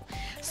special.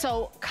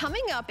 So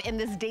coming up in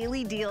this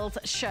Daily Deals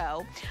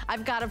show,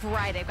 I've got a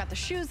variety. I've got the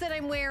shoes that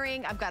I'm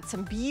wearing. I've got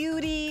some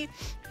beauty.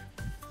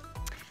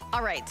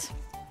 All right.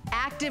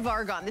 Active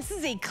Argon. This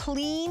is a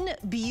clean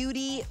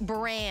beauty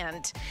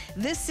brand.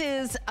 This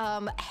is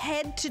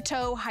head to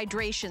toe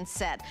hydration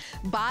set.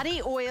 Body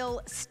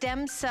oil,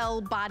 stem cell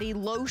body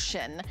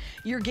lotion.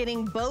 You're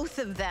getting both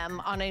of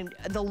them on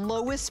the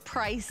lowest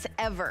price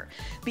ever,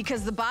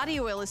 because the body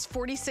oil is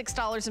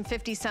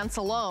 $46.50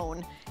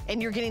 alone,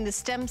 and you're getting the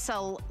stem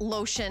cell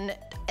lotion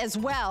as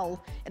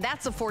well. And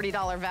that's a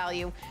 $40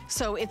 value.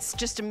 So it's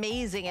just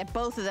amazing at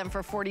both of them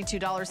for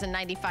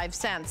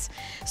 $42.95.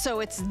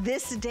 So it's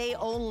this day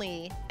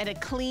only at a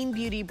clean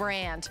beauty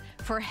brand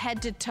for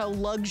head to toe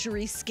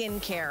luxury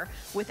skincare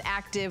with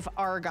Active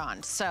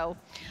Argon. So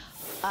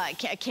I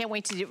can't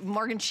wait to do,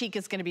 Morgan Cheek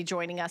is gonna be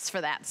joining us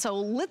for that. So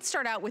let's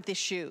start out with the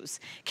shoes.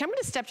 I'm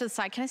gonna step to the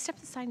side. Can I step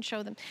to the side and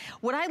show them?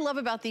 What I love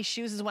about these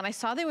shoes is when I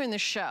saw they were in the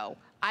show,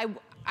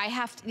 I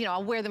have to, you know,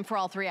 I'll wear them for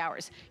all 3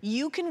 hours.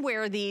 You can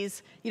wear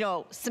these, you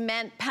know,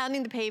 cement,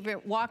 pounding the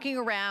pavement, walking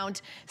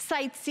around,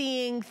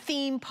 sightseeing,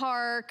 theme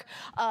park,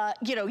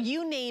 you know,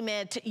 you name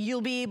it,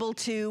 you'll be able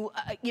to,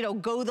 you know,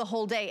 go the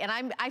whole day.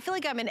 And I feel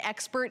like I'm an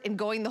expert in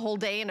going the whole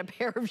day in a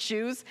pair of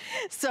shoes.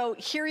 So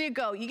here you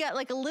go. You got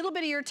like a little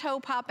bit of your toe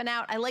popping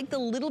out. I like the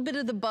little bit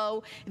of the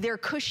bow. They're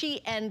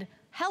cushy and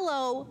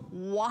hello,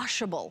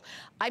 washable.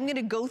 I'm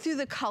gonna go through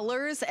the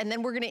colors and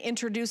then we're gonna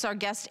introduce our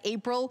guest,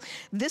 April.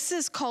 This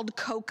is called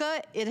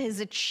Coca. It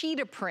is a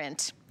cheetah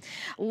print.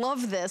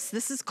 Love this.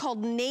 This is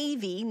called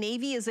Navy.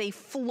 Navy is a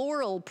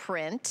floral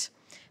print.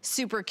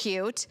 Super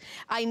cute.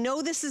 I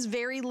know this is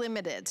very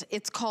limited.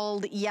 It's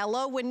called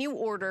yellow when you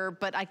order,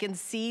 but I can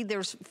see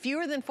there's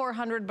fewer than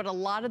 400, but a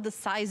lot of the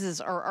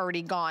sizes are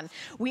already gone.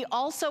 We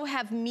also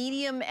have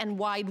medium and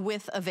wide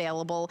width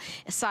available,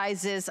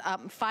 sizes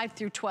 5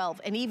 through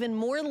 12, and even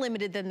more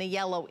limited than the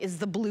yellow is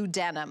the blue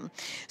denim.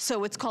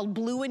 So it's called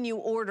blue when you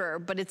order,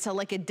 but it's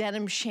like a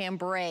denim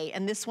chambray,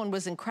 and this one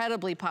was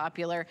incredibly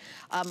popular.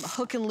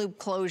 Hook and loop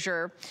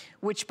closure,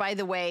 which by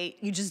the way,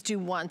 you just do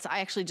once. I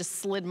actually just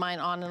slid mine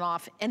on and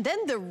off And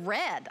then the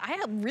red,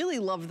 really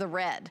love the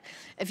red.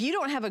 If you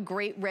don't have a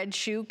great red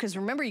shoe, because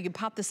remember you can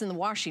pop this in the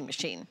washing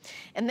machine.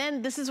 And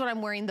then this is what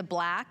I'm wearing, the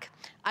black.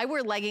 I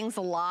wear leggings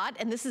a lot,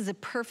 and this is a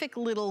perfect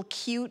little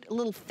cute,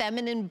 little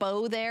feminine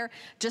bow there,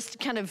 just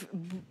kind of,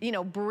 you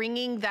know,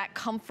 bringing that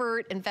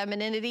comfort and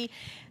femininity.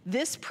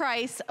 This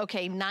price,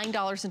 okay,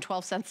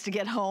 $9.12 to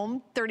get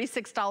home,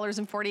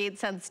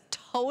 $36.48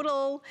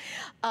 total.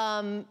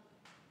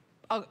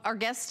 Our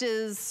guest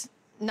is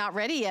not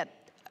ready yet.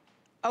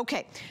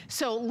 Okay,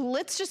 so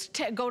let's just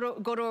go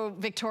to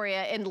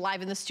Victoria and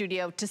live in the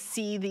studio to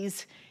see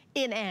these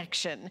in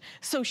action.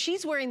 So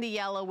she's wearing the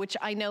yellow, which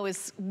I know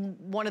is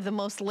one of the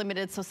most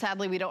limited, so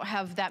sadly we don't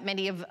have that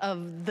many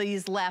of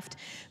these left.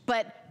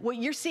 But what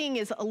you're seeing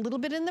is a little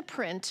bit in the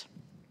print.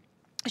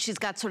 She's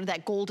got sort of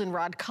that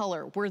goldenrod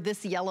color where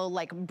this yellow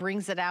like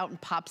brings it out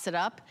and pops it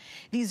up.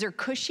 These are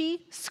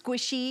cushy,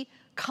 squishy,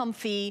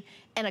 comfy,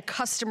 and a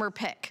customer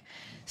pick.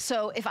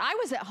 So if I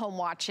was at home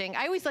watching,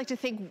 I always like to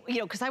think, you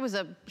know, because I was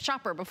a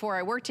shopper before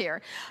I worked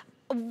here,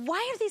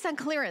 why are these on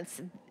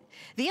clearance?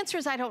 The answer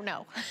is I don't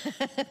know.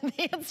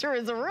 The answer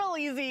is real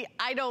easy,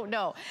 I don't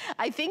know.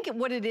 I think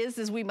what it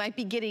is we might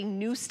be getting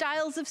new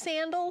styles of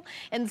sandal,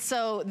 and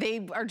so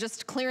they are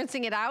just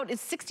clearancing it out.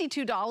 It's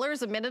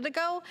 $62 a minute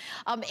ago.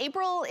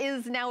 April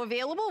is now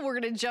available. We're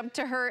gonna jump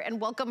to her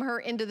and welcome her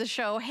into the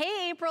show.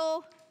 Hey,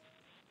 April.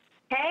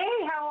 Hey,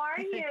 how are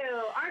you?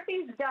 Aren't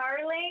these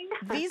darling?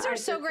 These are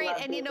so great,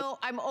 and you know,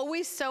 I'm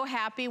always so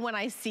happy when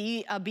I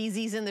see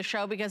BZs in the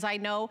show because I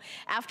know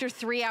after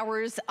 3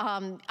 hours,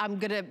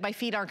 my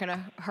feet aren't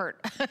gonna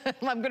hurt.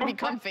 I'm gonna be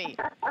comfy.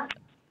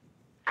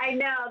 I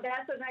know,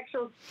 that's an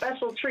actual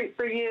special treat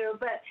for you,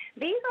 but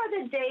these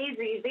are the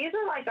daisies. These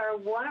are like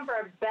one of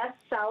our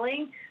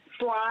best-selling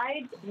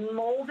slide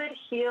molded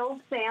heel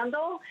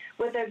sandal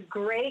with a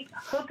great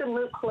hook and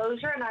loop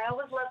closure, and I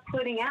always love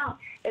putting out.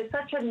 It's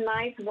such a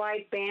nice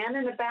wide band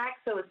in the back,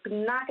 so it's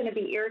not going to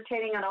be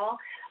irritating at all.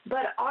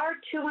 But our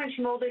 2-inch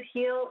molded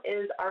heel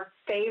is our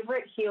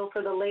favorite heel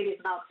for the ladies,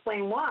 and I'll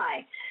explain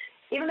why.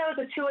 Even though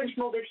it's a 2-inch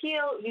molded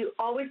heel, you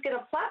always get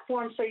a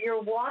platform, so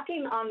you're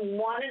walking on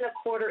 1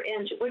 1/4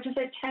 inch, which is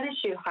a tennis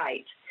shoe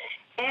height.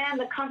 And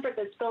the comfort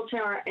that's built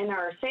in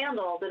our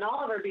sandals and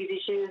all of our BZ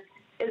shoes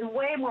is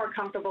way more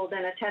comfortable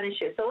than a tennis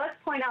shoe. So let's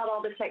point out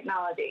all the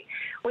technology.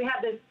 We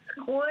have this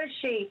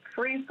squishy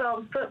free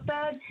foam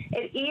footbed.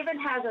 It even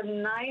has a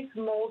nice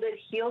molded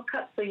heel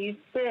cup so you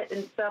sit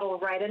and settle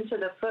right into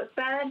the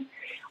footbed.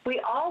 We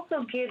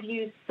also give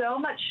you so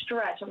much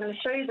stretch. I'm going to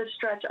show you the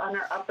stretch on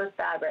our upper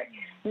fabric.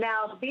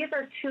 Now, these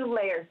are 2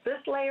 layers.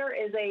 This layer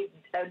is a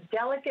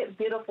delicate,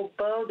 beautiful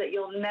bow that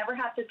you'll never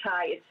have to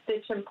tie. It's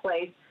stitched in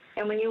place.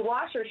 And when you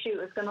wash your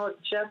shoe, it's going to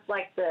look just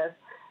like this.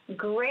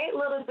 Great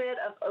little bit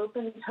of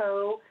open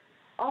toe,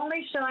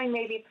 only showing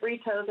maybe 3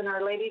 toes, and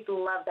our ladies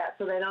love that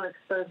so they don't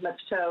expose much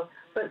toe.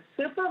 But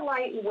super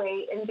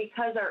lightweight, and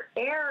because our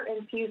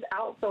air-infused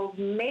outsoles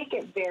make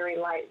it very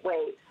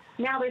lightweight.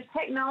 Now, there's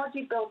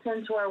technology built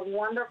into our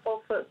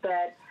wonderful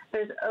footbed.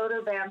 There's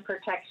odor band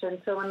protection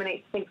to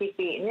eliminate stinky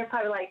feet. And you're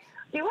probably like,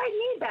 do I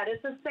need that?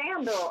 It's a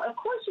sandal. Of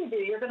course you do.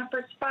 You're going to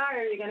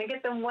perspire. You're going to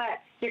get them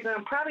wet. You're going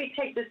to probably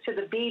take this to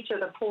the beach or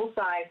the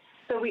poolside.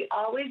 So we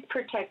always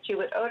protect you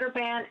with odor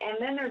band, and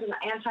then there's an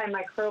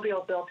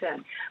antimicrobial built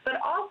in. But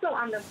also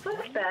on the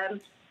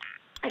footbed,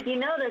 if you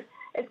notice,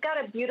 it's got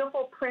a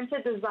beautiful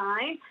printed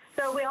design.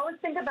 So we always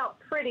think about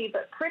pretty,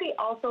 but pretty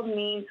also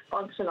means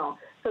functional.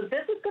 So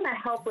this is going to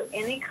help with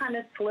any kind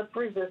of slip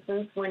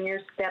resistance when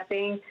you're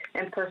stepping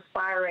and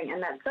perspiring,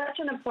 and that's such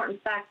an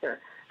important factor.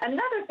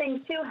 Another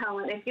thing too,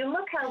 Helen, if you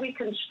look how we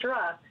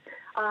construct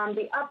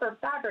the upper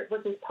fabric,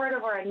 which is part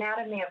of our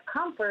anatomy of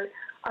comfort,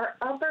 our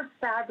upper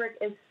fabric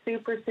is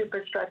super,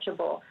 super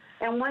stretchable.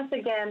 And once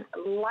again,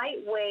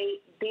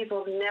 lightweight. These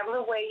will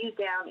never weigh you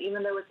down,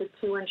 even though it's a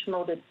 2-inch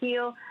molded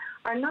heel.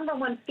 Our number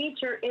one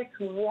feature, it's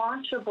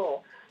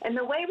washable. And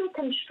the way we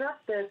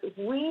construct this,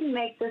 we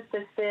make this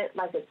to fit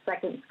like it's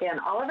second skin.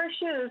 All of our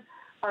shoes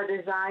are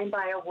designed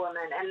by a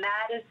woman, and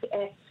that is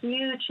a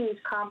huge,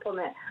 huge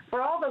compliment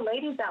for all the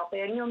ladies out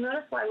there. And you'll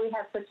notice why we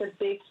have such a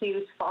big,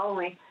 huge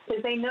following,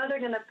 because they know they're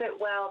going to fit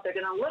well, they're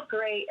going to look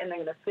great, and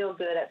they're going to feel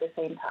good at the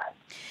same time.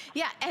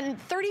 Yeah, and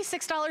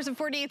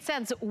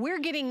 $36.48. We're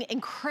getting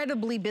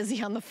incredibly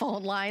busy on the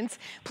phone lines.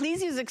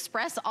 Please use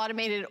Express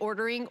Automated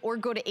Ordering or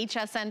go to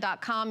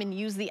hsn.com and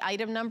use the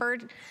item number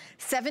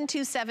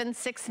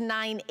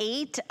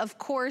 727698. Of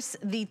course,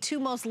 the 2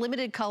 most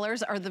limited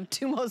colors are the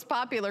 2 most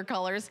popular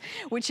colors,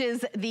 which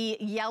is the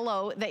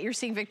yellow that you're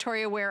seeing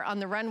Victoria wear on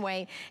the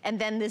runway, and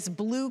then this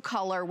blue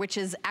color, which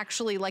is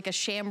actually like a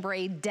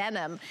chambray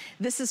denim.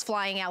 This is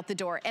flying out the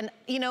door. And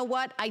you know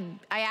what? I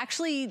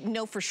actually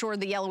know for sure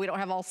the yellow, we don't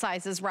have all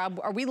sizes. Rob,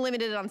 are we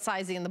limited on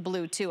sizing in the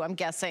blue too, I'm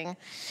guessing?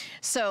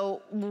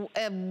 So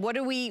what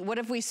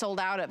have we sold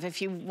out of? If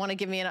you want to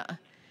give me a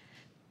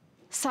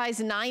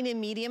size 9 in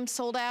medium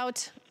sold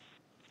out.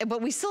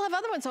 but we still have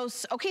other ones. So,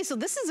 okay, so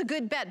this is a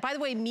good bet. By the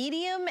way,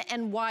 medium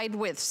and wide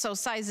width. So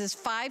sizes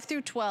 5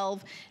 through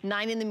 12,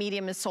 9 in the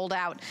medium is sold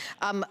out.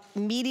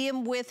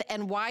 Medium width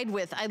and wide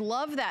width. I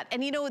love that.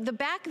 And you know, the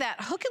back, that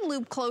hook and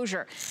loop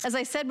closure, as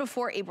I said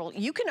before, April,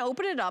 you can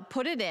open it up,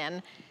 put it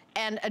in,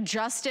 and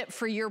adjust it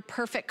for your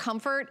perfect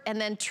comfort. And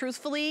then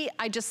truthfully,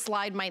 I just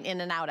slide mine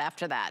in and out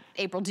after that.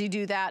 April, do you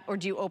do that, or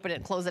do you open it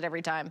and close it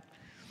every time?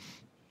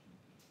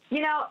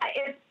 You know,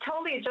 it's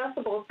totally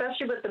adjustable,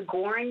 especially with the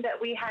goring that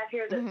we have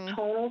here that's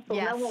tonal, so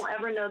no one will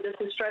ever know this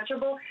is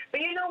stretchable.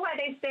 But you know why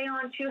they stay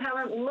on too,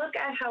 Helen? Look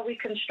at how we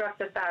construct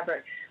the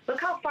fabric. Look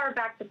how far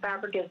back the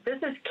fabric is.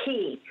 This is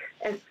key.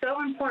 It's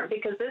so important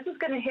because this is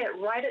going to hit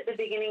right at the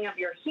beginning of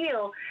your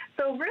heel.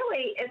 So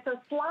really, it's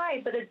a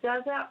slide, but it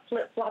does not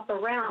flip-flop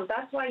around.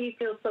 That's why you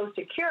feel so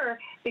secure,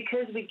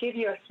 because we give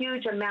you a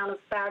huge amount of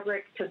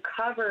fabric to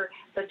cover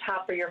the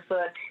top of your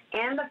foot.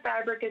 And the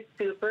fabric is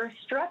super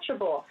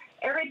stretchable.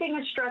 Everything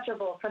is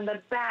stretchable from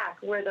the back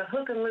where the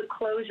hook and loop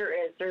closure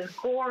is. There's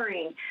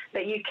goring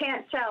that you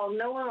can't tell.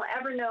 No one will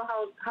ever know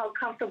how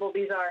comfortable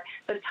these are.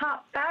 The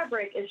top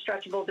fabric is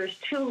stretchable. There's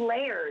 2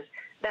 layers.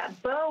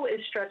 That bow is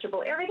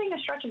stretchable. Everything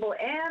is stretchable,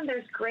 and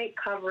there's great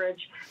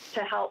coverage to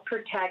help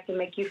protect and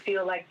make you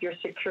feel like you're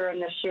secure in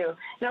the shoe.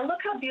 Now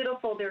look how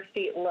beautiful their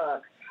feet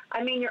look.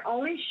 I mean, you're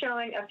only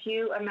showing a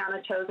few amount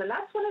of toes, and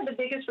that's one of the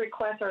biggest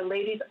requests our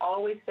ladies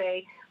always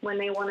say when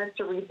they want us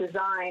to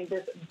redesign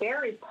this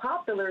very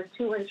popular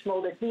 2-inch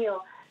molded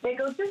heel. They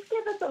go, just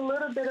give us a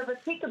little bit of a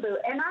peekaboo,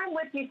 and I'm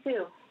with you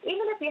too.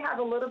 Even if you have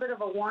a little bit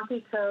of a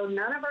wonky toe,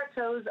 none of our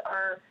toes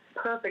are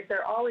perfect.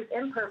 They're always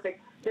imperfect.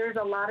 There's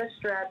a lot of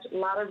stretch, a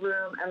lot of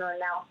room, and a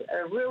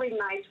really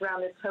nice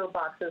rounded toe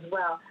box as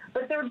well.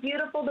 But they're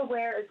beautiful to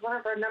wear. It's one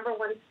of our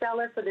 #1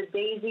 sellers for the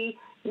Daisy.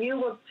 You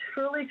will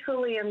truly,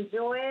 truly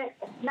enjoy it.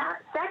 Not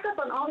stack up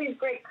on all these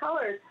great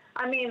colors.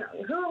 I mean,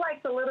 who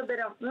likes a little bit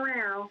of,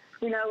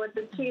 you know, with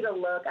the cheetah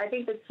look? I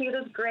think the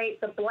cheetah's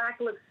great. The black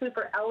looks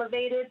super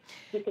elevated.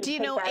 Do you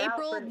know,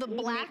 April, the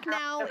black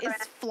now is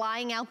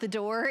flying out the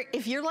door.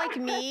 If you're like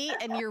me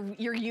and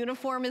your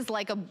uniform is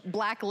like a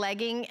black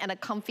legging and a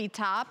comfy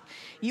top,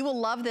 you will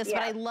love this.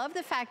 But I love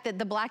the fact that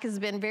the black has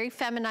been very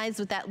feminized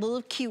with that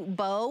little cute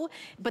bow,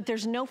 but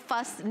there's no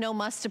fuss, no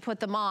muss to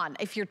put them on.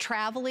 If you're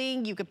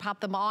traveling, you could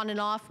pop them on and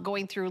off,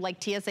 going through like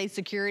TSA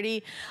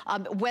security.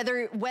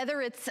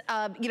 Whether it's,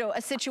 you know,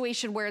 a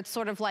situation where it's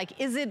sort of like,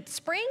 is it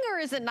spring or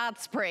is it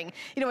not spring?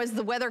 You know, as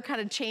the weather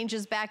kind of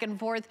changes back and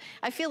forth,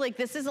 I feel like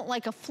this isn't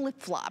like a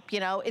flip-flop, you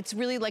know? It's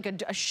really like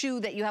a shoe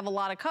that you have a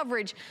lot of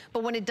coverage,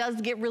 but when it does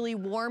get really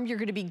warm, you're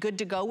gonna be good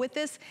to go with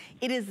this.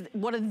 It is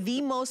one of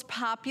the most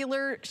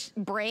popular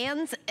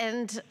brands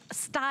and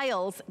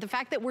styles. The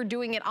fact that we're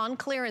doing it on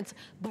clearance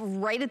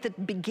right at the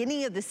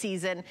beginning of the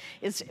season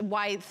is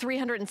why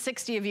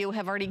 360 of you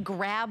have already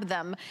grabbed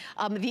them.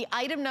 The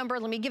item number,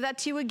 let me give that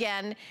to you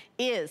again,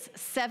 is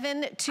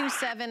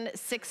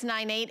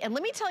 727698. And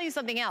let me tell you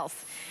something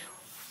else.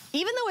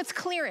 Even though it's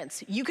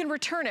clearance, you can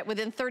return it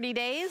within 30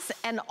 days.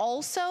 And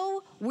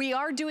also, we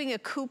are doing a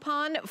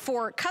coupon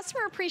for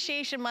Customer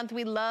Appreciation Month.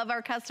 We love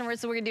our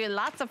customers, so we're gonna do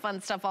lots of fun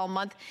stuff all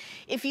month.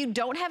 If you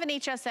don't have an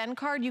HSN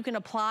card, you can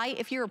apply.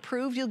 If you're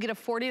approved, you'll get a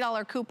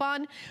 $40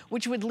 coupon,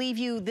 which would leave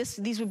you,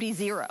 these would be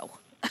 $0.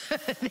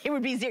 They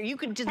would be $0. You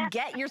could just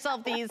get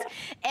yourself these,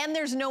 and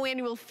there's no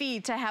annual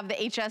fee to have the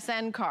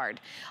HSN card.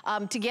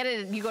 To get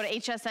it, you go to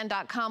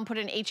hsn.com, put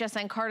an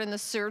HSN card in the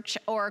search,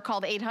 or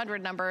call the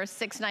 800 number,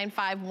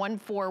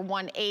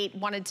 695-1418.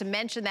 Wanted to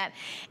mention that.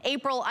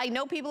 April, I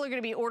know people are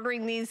gonna be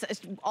ordering these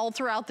all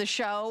throughout the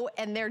show,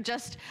 and they're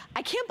just,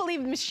 I can't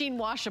believe machine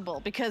washable,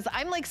 because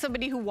I'm like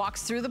somebody who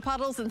walks through the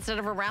puddles instead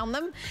of around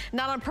them,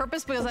 not on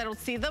purpose because I don't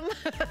see them.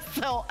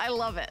 So I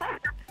love it.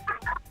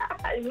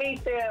 Me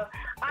too.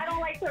 I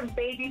don't like to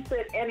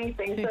babysit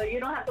anything, so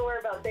you don't have to worry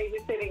about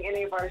babysitting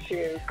any of our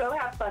shoes. Go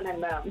have fun in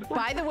them.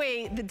 By the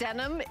way, the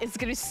denim is going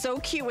to be so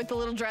cute with the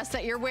little dress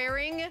that you're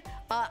wearing.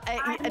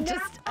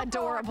 Just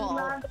adorable.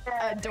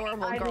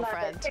 Adorable,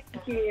 girlfriend.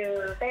 Thank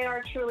you. They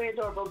are truly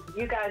adorable.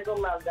 You guys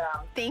will love them.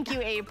 Thank you,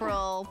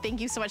 April.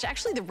 Thank you so much.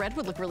 Actually, the red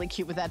would look really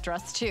cute with that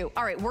dress too.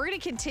 All right, we're going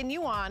to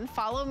continue on.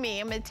 Follow me.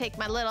 I'm going to take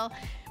my little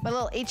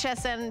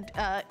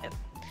HSN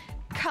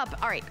cup.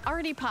 All right,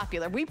 already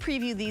popular. We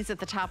preview these at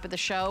the top of the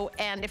show,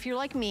 and if you're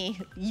like me,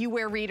 you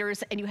wear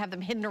readers and you have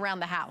them hidden around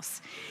the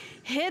house.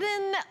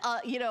 Hidden,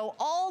 you know,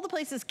 all the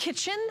places.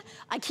 Kitchen,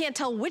 I can't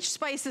tell which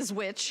spice is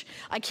which.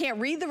 I can't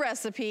read the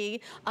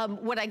recipe.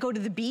 When I go to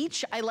the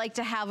beach, I like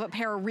to have a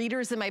pair of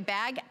readers in my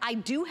bag. I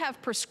do have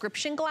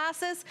prescription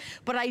glasses,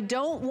 but I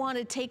don't want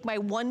to take my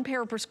one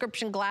pair of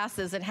prescription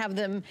glasses and have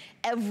them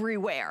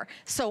everywhere.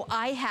 So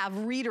I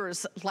have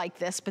readers like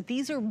this, but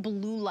these are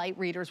blue light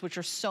readers, which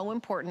are so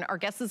important. Our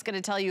guest is going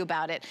to tell you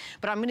about it,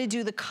 but I'm going to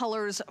do the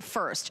colors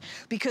first,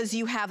 because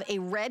you have a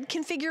red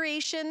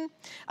configuration,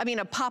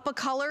 a pop of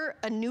color,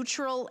 a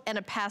neutral, and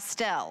a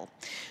pastel.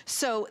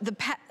 So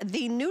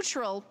the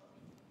neutral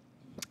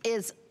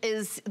is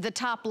is the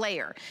top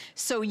layer.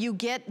 So you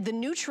get the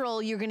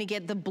neutral, you're gonna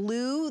get the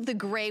blue, the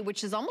gray,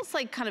 which is almost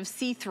like kind of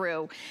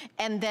see-through,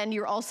 and then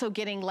you're also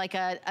getting like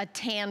a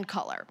tan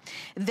color.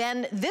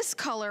 Then this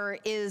color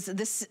is,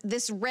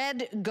 this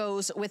red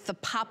goes with the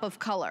pop of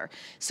color.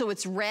 So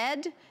it's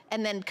red,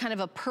 and then kind of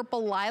a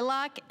purple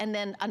lilac, and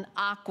then an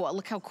aqua.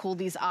 Look how cool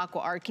these aqua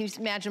are. Can you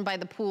imagine by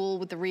the pool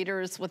with the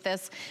readers with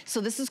this?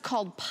 So this is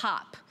called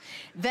Pop.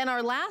 Then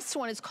our last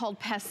one is called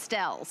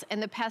Pastels,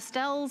 and the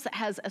Pastels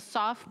has a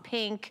soft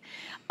pink,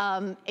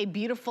 a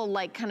beautiful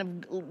like kind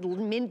of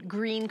mint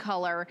green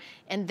color,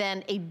 and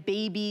then a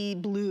baby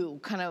blue,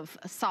 kind of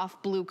a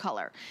soft blue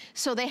color.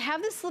 So they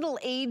have this little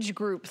age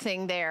group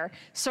thing there.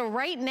 So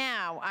right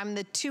now, I'm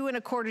the 2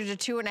 1/4 to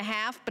 2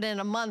 1/2, but in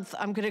a month,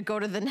 I'm gonna go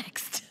to the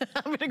next,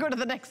 I'm gonna go to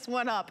the next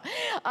one up.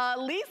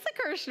 Lisa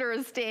Kirshner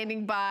is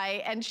standing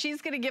by, and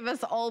she's gonna give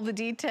us all the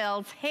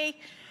details. Hey,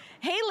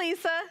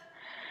 Lisa.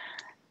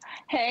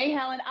 Hey,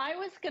 Helen, I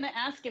was going to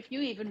ask if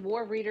you even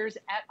wore readers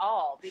at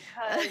all,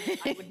 because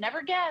I would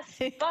never guess.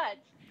 But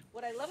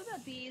what I love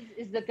about these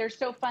is that they're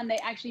so fun. They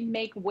actually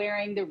make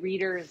wearing the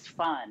readers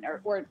fun,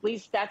 or at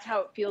least that's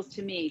how it feels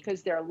to me,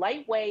 because they're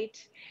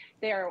lightweight.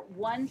 They're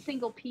one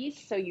single piece,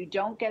 so you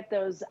don't get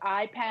those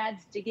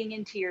iPads digging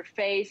into your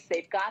face.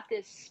 They've got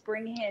this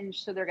spring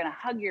hinge, so they're going to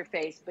hug your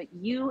face, but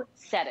you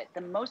said it.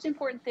 The most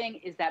important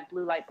thing is that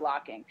blue light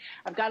blocking.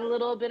 I've got a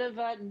little bit of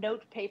a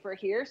note paper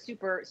here,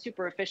 super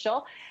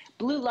official.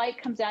 Blue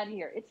light comes out of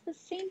here. It's the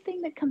same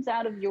thing that comes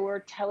out of your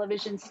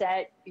television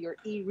set, your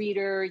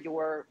e-reader,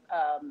 your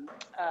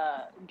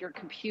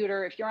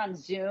computer. If you're on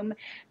Zoom,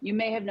 you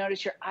may have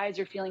noticed your eyes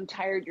are feeling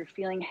tired, you're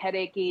feeling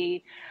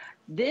headachy.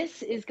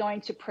 This is going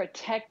to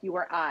protect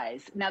your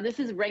eyes. Now, this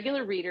is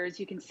regular readers.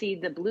 You can see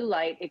the blue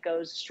light, it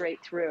goes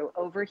straight through.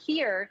 Over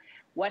here,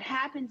 what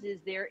happens is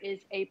there is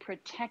a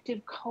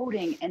protective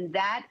coating, and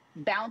that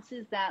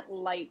bounces that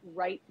light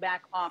right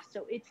back off.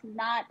 So it's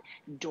not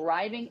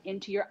driving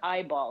into your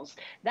eyeballs.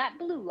 That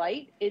blue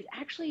light is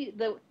actually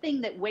the thing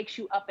that wakes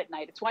you up at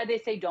night. It's why they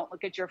say don't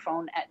look at your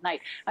phone at night.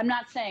 I'm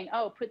not saying,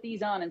 oh, put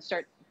these on and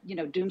start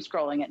doom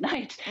scrolling at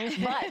night,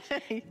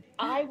 but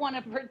I want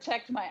to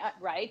protect my,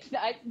 right?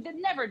 I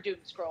never doom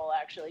scroll,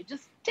 actually,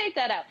 just take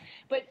that out.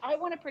 But I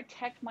want to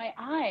protect my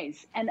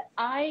eyes. And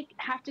I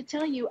have to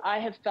tell you, I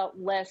have felt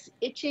less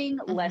itching,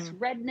 less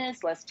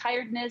redness, less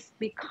tiredness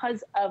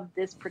because of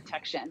this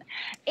protection.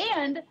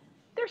 And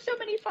there's so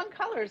many fun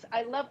colors.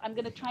 I'm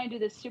going to try and do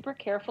this super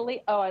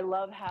carefully. Oh, I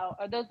love how,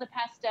 are those the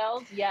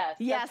pastels? Yes.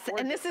 Yes,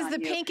 and this is the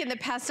pink in the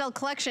pastel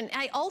collection.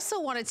 I also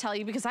want to tell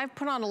you, because I've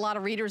put on a lot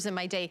of readers in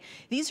my day,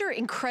 these are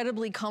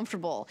incredibly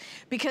comfortable,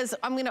 because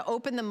I'm going to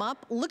open them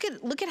up. Look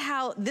at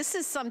how, this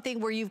is something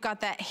where you've got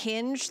that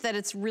hinge that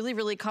it's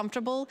really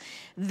comfortable.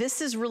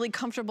 This is really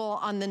comfortable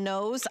on the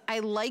nose. I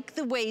like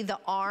the way the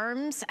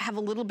arms have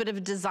a little bit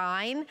of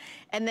design,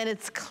 and then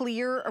it's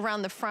clear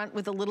around the front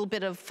with a little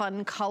bit of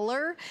fun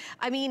color.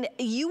 I mean,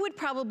 you would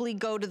probably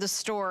go to the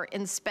store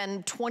and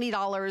spend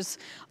 $20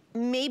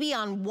 maybe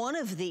on one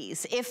of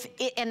these,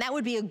 and that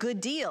would be a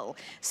good deal.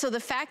 So the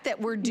fact that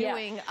we're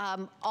doing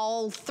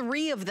all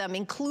 3 of them,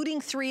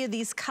 including 3 of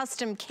these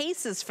custom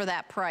cases for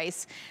that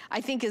price,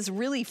 I think is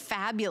really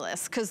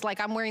fabulous, because like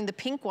I'm wearing the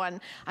pink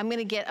one, I'm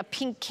gonna get a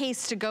pink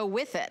case to go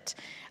with it.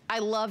 I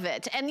love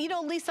it. And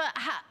Lisa,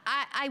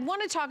 I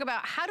want to talk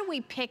about how do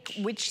we pick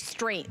which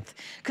strength?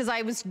 Because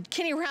I was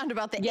kidding around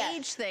about the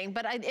age thing,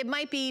 but there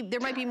might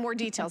be more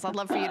details. I'd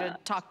love for you to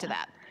talk to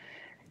that.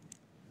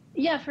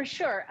 Yeah, for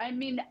sure. I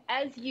mean,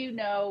 as you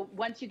know,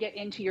 once you get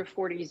into your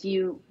 40s,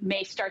 you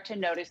may start to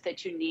notice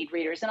that you need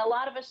readers. And a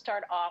lot of us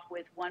start off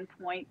with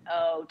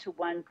 1.0 to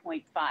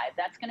 1.5.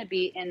 That's going to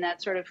be in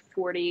that sort of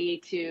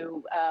 40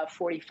 to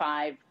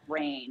 45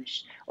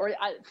 range, or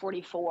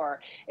 44.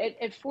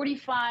 At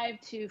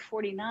 45 to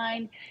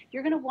 49,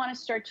 you're going to want to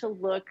start to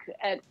look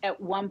at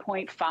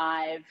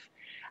 1.5.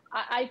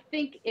 I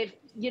think if,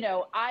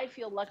 I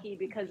feel lucky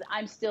because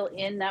I'm still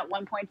in that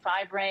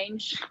 1.5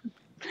 range.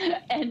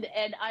 And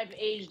I've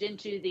aged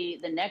into the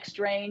next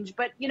range,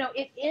 but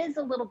it is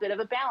a little bit of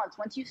a balance.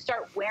 Once you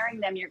start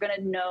wearing them, you're going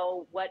to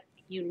know what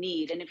you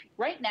need. And if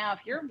right now, if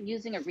you're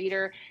using a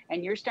reader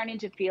and you're starting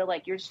to feel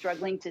like you're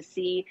struggling to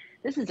see,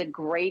 this is a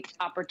great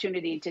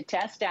opportunity to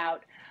test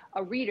out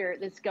a reader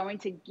that's going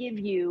to give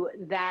you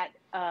that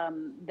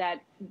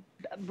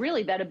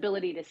really that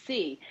ability to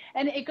see.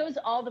 And it goes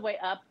all the way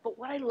up. But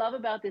what I love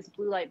about this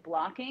blue light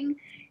blocking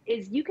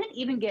is you can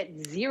even get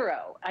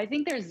 0. I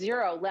think there's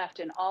 0 left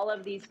in all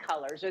of these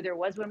colors, or there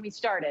was when we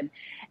started.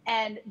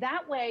 And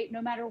that way,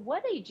 no matter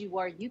what age you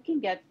are, you can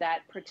get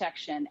that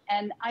protection.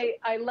 And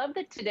I love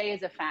that today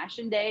is a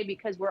fashion day,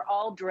 because we're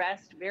all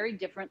dressed very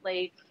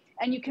differently.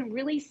 And you can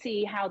really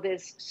see how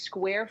this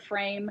square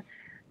frame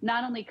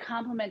not only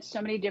complements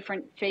so many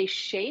different face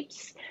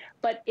shapes,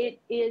 but it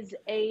is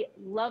a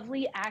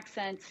lovely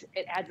accent.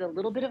 It adds a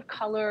little bit of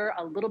color,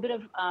 a little bit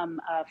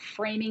of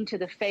framing to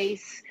the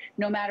face,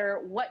 no matter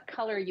what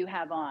color you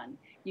have on.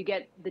 You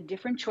get the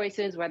different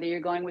choices, whether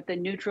you're going with the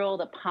neutral,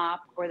 the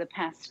pop, or the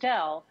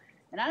pastel.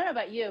 And I don't know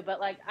about you,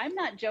 but like, I'm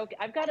not joking.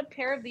 I've got a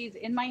pair of these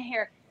in my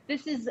hair.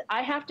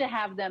 I have to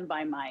have them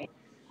by my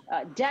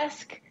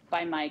desk,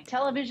 by my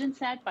television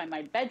set, by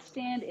my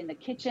bedstand, in the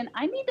kitchen.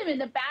 I need them in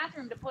the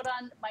bathroom to put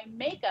on my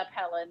makeup,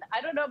 Helen.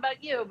 I don't know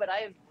about you, but I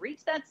have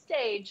reached that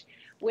stage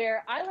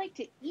where I like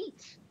to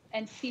eat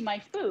and see my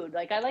food.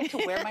 Like, I like to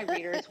wear my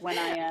readers when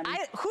I am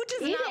who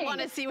does eating. not want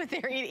to see what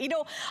they're eating? You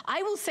know,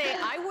 I will say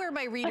I wear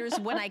my readers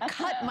when I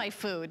cut my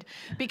food,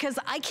 because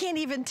I can't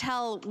even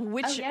tell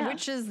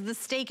which is the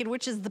steak and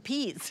which is the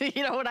peas.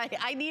 You know, and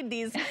I need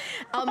these.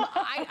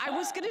 I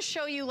was going to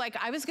show you, like,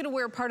 I was going to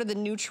wear part of the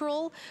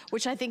neutral,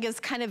 which I think is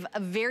kind of a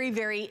very,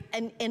 very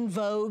in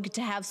vogue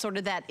to have sort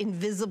of that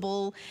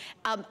invisible.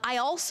 I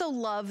also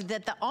love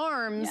that the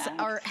arms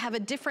have a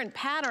different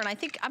pattern. I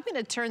think I'm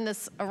going to turn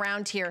this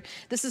around here.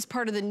 This is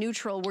part of the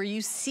neutral where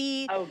you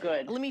see, oh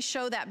good. Let me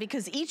show that,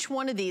 because each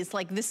one of these,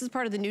 like this is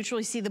part of the neutral,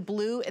 you see the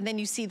blue and then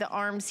you see the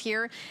arms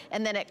here,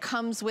 and then it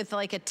comes with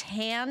like a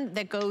tan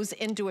that goes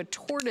into a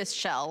tortoise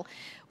shell.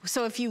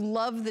 So if you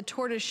love the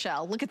tortoise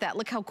shell, look at that,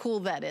 look how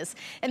cool that is.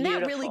 And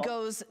Beautiful. That really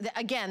goes,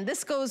 again,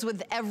 this goes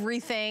with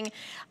everything.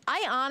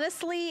 I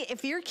honestly,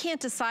 if you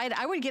can't decide,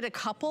 I would get a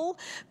couple,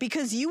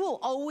 because there will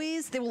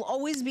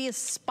always be a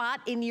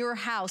spot in your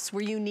house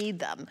where you need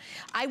them.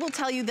 I will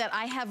tell you that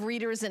I have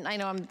readers, and I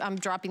know I'm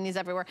dropping these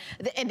everywhere,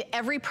 and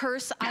every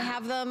purse I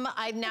have them.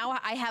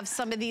 I have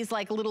some of these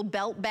like little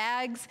belt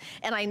bags,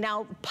 and I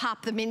now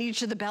pop them in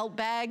each of the belt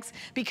bags,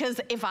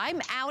 because if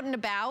I'm out and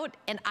about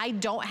and I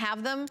don't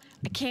have them,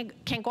 I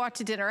can't go out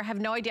to dinner. I have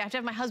no idea. I have to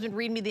have my husband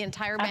read me the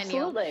entire menu.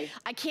 Absolutely.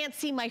 I can't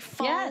see my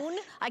phone.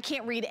 Yes. I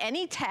can't read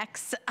any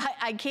texts.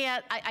 I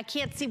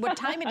can't see what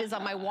time it is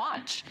on my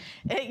watch.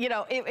 You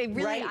know, it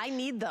really, right. I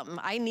need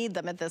them. I need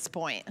them at this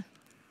point.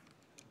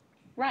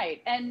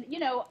 Right. And, you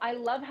know, I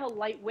love how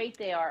lightweight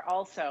they are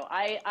also.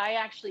 I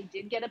actually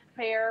did get a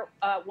pair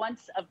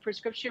once of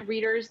prescription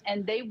readers,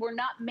 and they were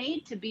not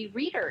made to be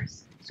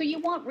readers. So you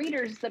want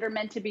readers that are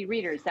meant to be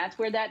readers. That's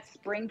where that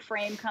spring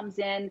frame comes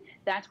in.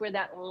 That's where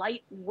that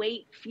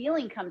lightweight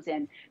feeling comes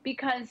in,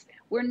 because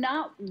we're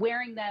not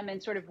wearing them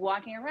and sort of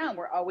walking around.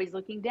 We're always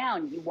looking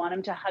down. You want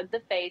them to hug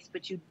the face,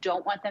 but you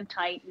don't want them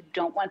tight. You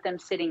don't want them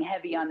sitting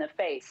heavy on the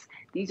face.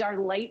 These are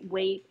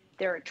lightweight.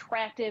 They're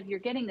attractive. You're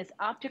getting this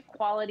optic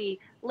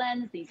quality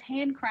lens, these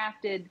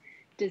handcrafted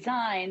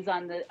designs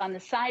on the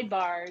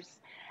sidebars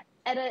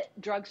at a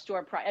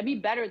drugstore price. I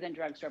mean, better than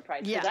drugstore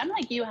price. Because I'm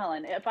like you,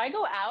 Helen. If I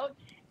go out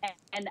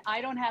and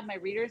I don't have my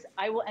readers,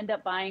 I will end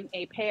up buying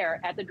a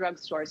pair at the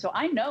drugstore. So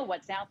I know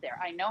what's out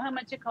there. I know how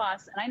much it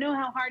costs, and I know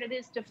how hard it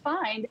is to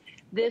find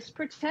this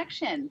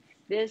protection,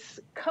 this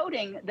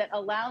coating that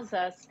allows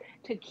us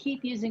to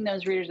keep using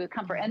those readers with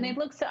comfort. And they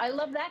look so, I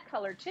love that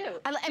color too.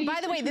 And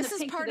by the way, this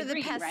is part of the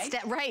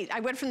pastel, right? I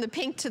went from the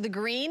pink to the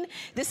green.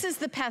 This is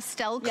the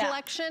pastel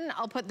collection.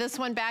 I'll put this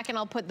one back and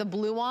I'll put the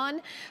blue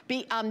on.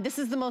 This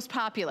is the most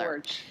popular.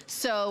 Gorge.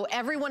 So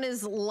everyone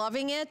is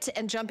loving it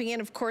and jumping in,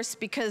 of course,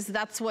 because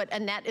that's what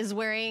Annette is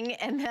wearing.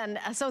 And then,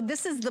 so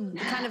this is the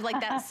kind of like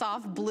that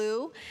soft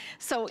blue.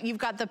 So you've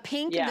got the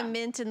pink and the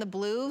mint and the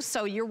blue.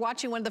 So you're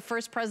watching one of the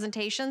first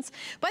presentations.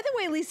 By the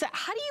way, Lisa,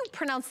 how do you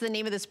pronounce the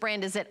name of this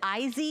brand? Is it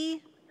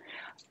Izzy?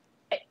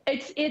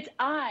 It's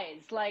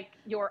eyes, like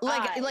your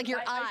eyes. Like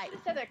your eye.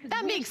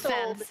 That makes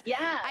sense.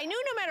 Yeah. I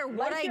knew no matter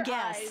what I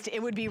guessed, it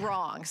would be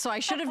wrong. So I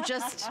should have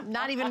just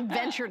not even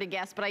ventured a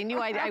guess, but I knew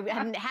I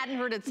hadn't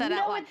heard it said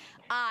out loud.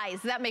 Eyes,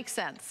 that makes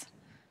sense.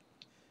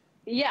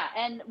 Yeah,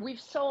 and we've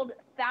sold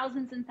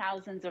thousands and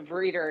thousands of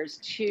readers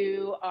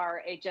to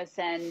our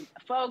HSN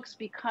folks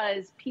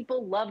because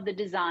people love the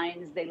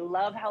designs. They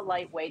love how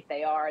lightweight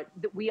they are.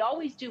 We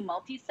always do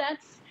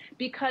multi-sets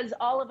because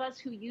all of us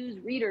who use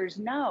readers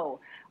know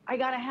I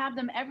got to have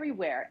them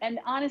everywhere. And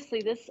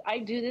honestly, I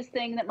do this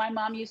thing that my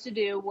mom used to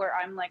do where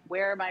I'm like,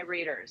 where are my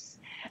readers?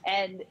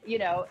 And, you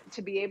know,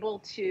 to be able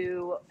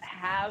to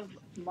have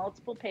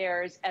multiple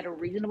pairs at a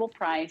reasonable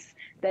price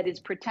that is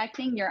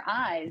protecting your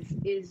eyes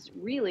is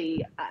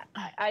really,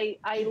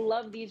 I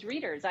love these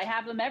readers. I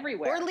have them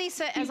everywhere. Or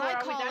Lisa, as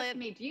I call it,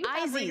 me, do you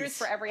have readers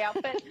for every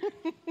outfit?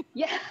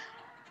 Yeah.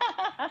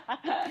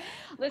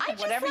 Listen, I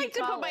just like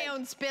to put my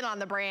own spin on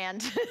the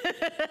brand.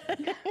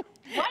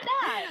 Why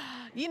not?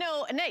 You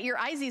know, Annette, your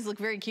Izzy's look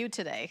very cute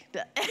today.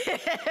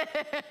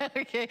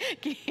 Okay.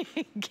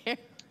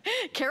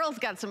 Carol's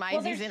got some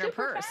Izzy's in her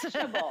purse.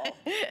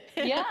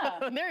 Yeah.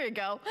 There you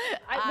go.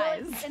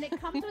 And it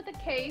comes with a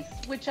case,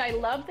 which I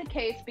love the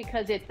case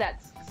because it's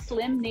that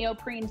slim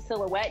neoprene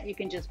silhouette. You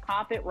can just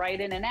pop it right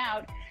in and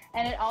out.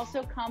 And it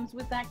also comes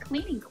with that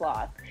cleaning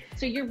cloth.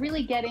 So you're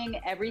really getting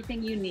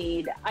everything you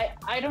need.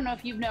 I don't know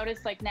if you've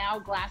noticed, like now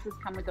glasses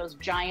come with those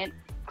giant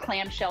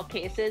clamshell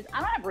cases. I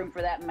don't have room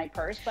for that in my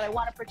purse, but I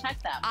want to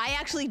protect them. I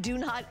actually do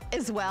not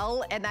as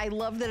well, and I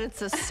love that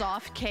it's a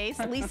soft case.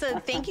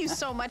 Lisa, thank you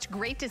so much.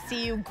 Great to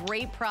see you.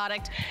 Great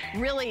product.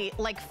 Really,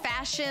 like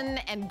fashion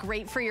and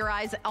great for your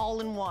eyes all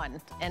in one,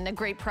 and a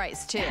great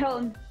price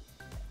too.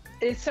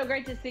 It's so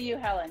great to see you,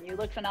 Helen. You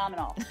look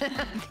phenomenal.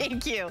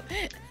 Thank you.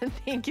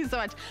 Thank you so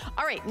much.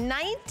 All right,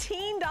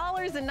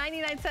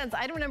 $19.99.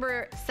 Item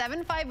number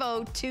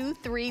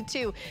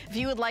 750232 if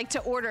you would like to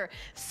order.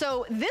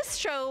 So this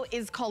show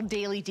is called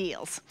Daily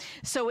Deals.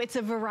 So it's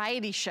a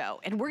variety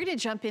show, and we're gonna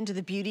jump into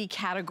the beauty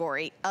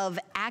category of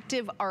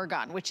Active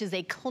Argan, which is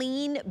a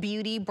clean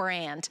beauty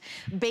brand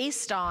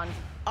based on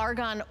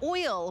argan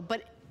oil,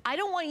 but I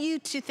don't want you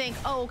to think,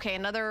 oh, okay,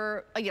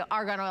 another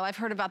argan oil. I've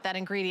heard about that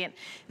ingredient.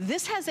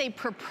 This has a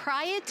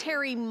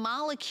proprietary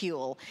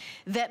molecule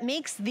that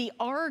makes the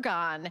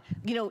argan,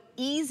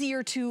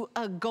 easier to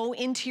go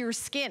into your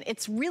skin.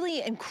 It's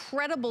really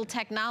incredible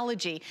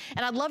technology.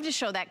 And I'd love to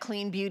show that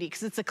clean beauty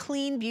because it's a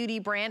clean beauty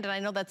brand. And I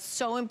know that's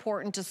so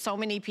important to so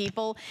many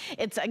people.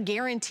 It's a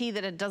guarantee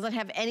that it doesn't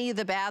have any of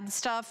the bad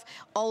stuff,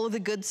 all of the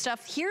good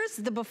stuff. Here's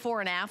the before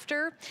and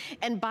after.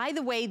 And by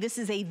the way, this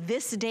is a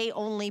this day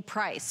only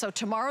price. So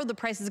tomorrow, the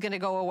price is gonna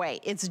go away.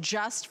 It's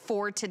just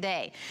for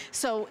today.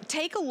 So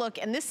take a look,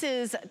 and this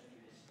is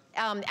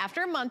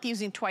after a month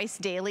using twice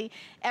daily.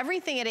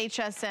 Everything at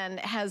HSN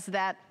has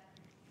that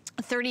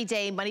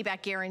 30-day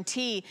money-back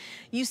guarantee.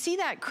 You see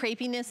that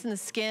crepiness in the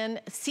skin,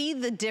 see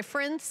the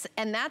difference,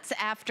 and that's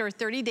after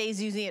 30 days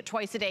using it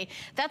twice a day.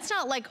 That's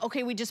not like,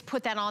 okay, we just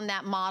put that on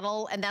that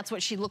model and that's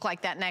what she looked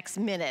like that next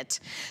minute.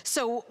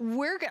 So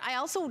I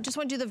also just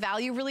want to do the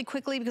value really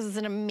quickly because it's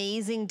an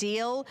amazing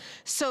deal.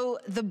 So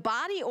the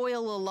body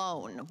oil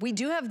alone, we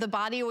do have the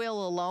body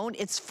oil alone,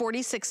 it's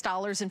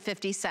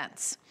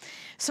 $46.50.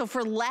 So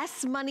for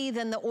less money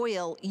than the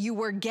oil, you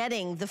were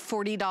getting the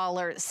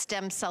 $40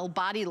 stem cell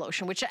body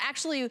lotion, which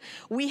actually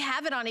we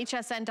have it on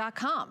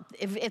hsn.com.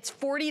 It's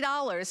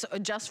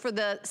 $40 just for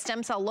the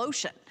stem cell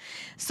lotion.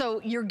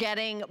 So you're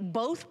getting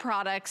both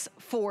products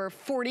for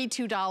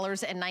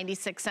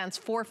 $42.96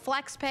 for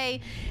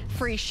FlexPay,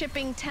 free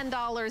shipping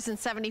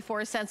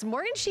 $10.74.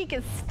 Morgan Chic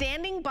is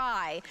standing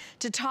by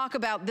to talk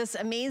about this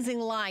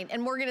amazing line.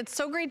 And Morgan, it's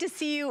so great to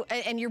see you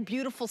and your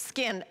beautiful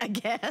skin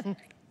again.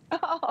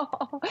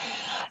 Oh,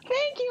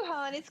 thank you,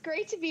 Helen. It's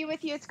great to be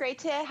with you. It's great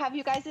to have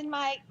you guys in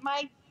my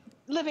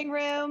living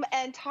room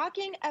and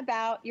talking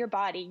about your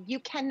body. You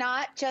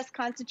cannot just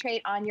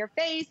concentrate on your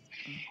face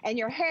and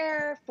your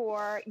hair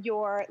for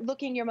your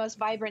looking your most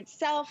vibrant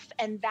self,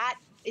 and that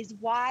is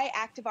why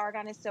Active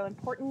Argan is so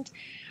important.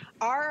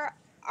 Our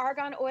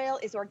argan oil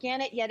is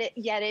organic, yet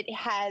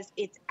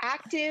it's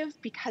active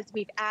because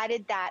we've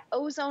added that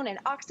ozone and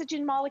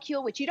oxygen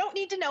molecule, which you don't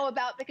need to know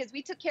about because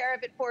we took care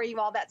of it for you,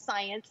 all that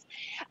science.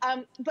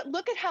 But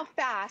look at how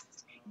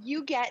fast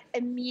you get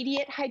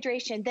immediate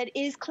hydration that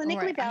is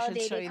clinically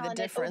validated, Helen,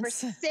 over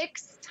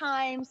 6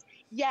 times.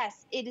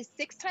 Yes, it is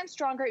 6 times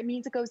stronger. It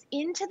means it goes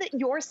into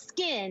your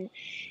skin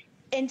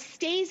and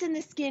stays in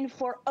the skin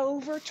for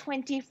over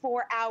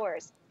 24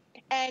 hours.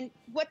 And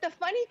what the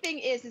funny thing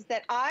is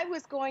that I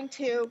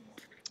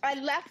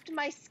left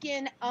my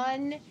skin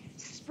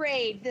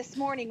unsprayed this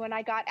morning when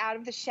I got out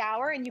of the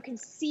shower, and you can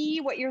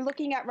see what you're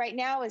looking at right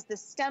now is the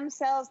stem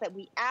cells that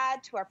we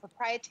add to our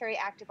proprietary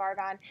Active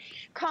Argan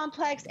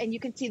complex, and you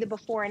can see the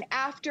before and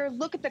after.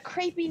 Look at the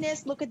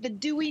crepiness, look at the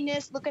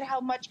dewiness, look at how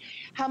much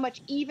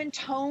even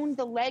toned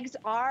the legs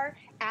are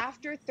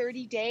after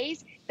 30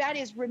 days. That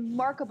is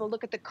remarkable.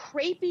 Look at the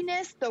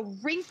crepiness, the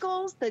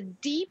wrinkles, the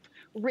deep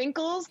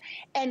wrinkles,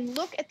 and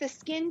look at the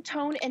skin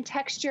tone and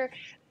texture.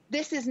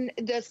 The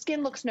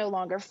skin looks no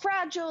longer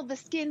fragile. The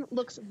skin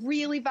looks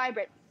really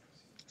vibrant.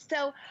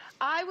 So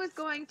I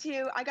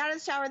got out of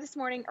the shower this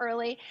morning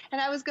early, and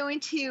I was going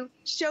to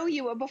show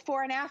you a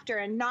before and after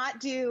and not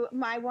do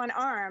my one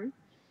arm.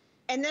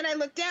 And then I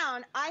looked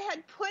down. I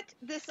had put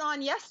this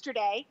on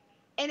yesterday,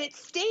 and it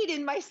stayed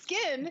in my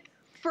skin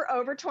for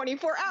over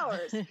 24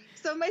 hours.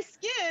 So my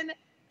skin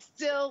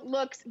still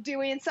looks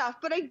dewy and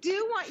soft, but I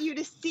do want you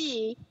to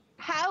see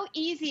how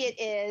easy it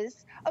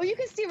is. Oh, you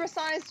can see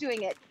Rosanna's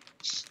doing it.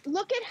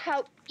 Look at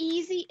how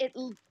easy it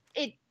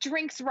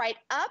drinks right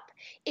up.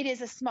 It is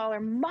a smaller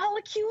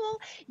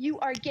molecule. You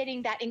are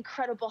getting that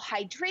incredible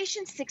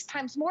hydration 6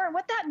 times more. And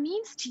what that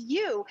means to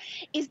you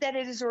is that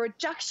it is a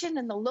reduction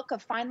in the look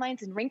of fine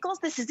lines and wrinkles.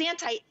 This is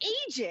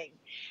anti-aging.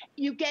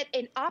 You get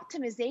an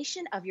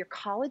optimization of your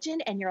collagen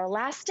and your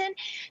elastin.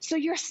 So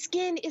your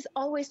skin is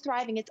always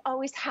thriving. It's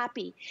always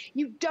happy.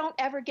 You don't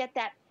ever get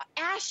that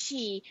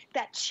ashy,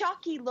 that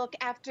chalky look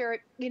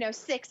after,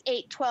 6,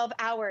 8, 12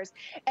 hours.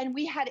 And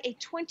we had a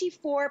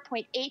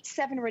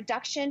 24.87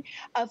 reduction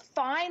of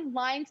fine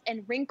lines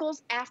and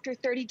wrinkles after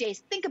 30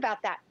 days. Think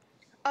about that.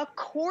 A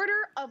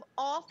quarter of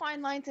all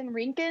fine lines and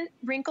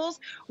wrinkles,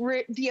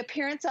 the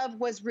appearance of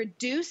was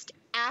reduced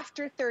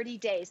after 30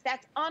 days.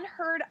 That's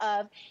unheard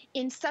of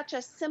in such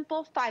a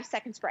simple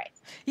 5-second spray.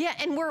 Yeah,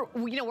 and we're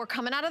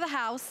coming out of the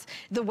house.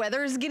 The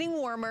weather is getting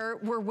warmer.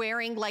 We're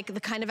wearing like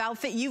the kind of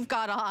outfit you've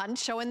got on,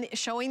 showing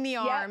the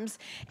arms,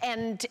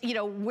 and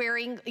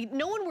wearing.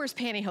 No one wears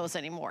pantyhose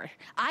anymore.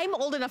 I'm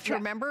old enough to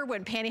remember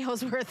when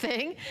pantyhose were a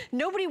thing.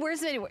 Nobody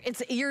wears it anymore.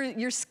 It's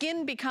your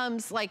skin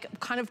becomes like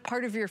kind of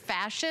part of your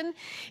fashion.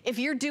 If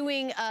you're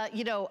doing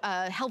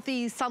a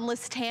healthy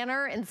sunless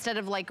tanner instead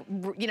of like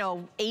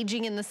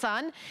aging in the sun,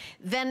 on,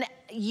 then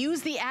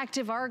use the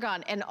active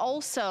argan. And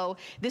also,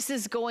 this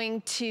is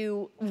going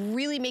to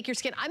really make your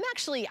skin.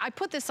 I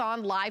put this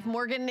on live,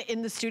 Morgan,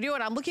 in the studio,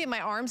 and I'm looking at my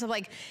arms. I'm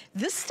like,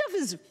 this stuff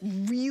is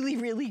really,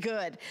 really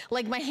good.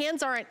 Like, my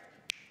hands aren't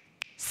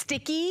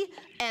sticky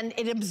and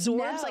it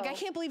absorbs. Like, I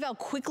can't believe how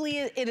quickly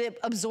it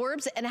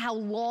absorbs and how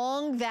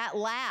long that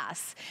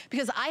lasts,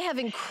 because I have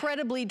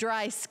incredibly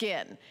dry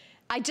skin.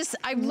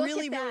 I'm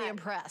really, really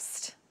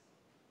impressed.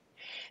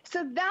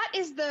 So that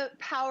is the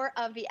power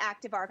of the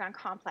active argan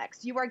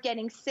complex. You are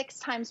getting 6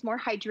 times more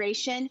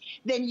hydration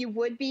than you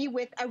would be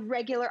with a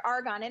regular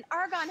argan. And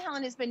argan,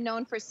 Helen, has been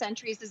known for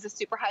centuries as a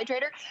super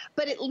hydrator,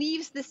 but it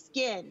leaves the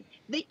skin.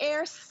 The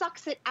air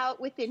sucks it out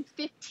within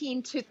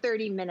 15 to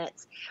 30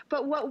 minutes.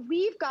 But what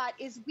we've got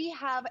is we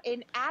have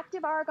an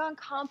active argan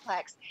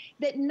complex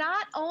that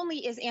not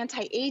only is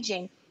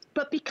anti-aging,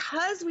 but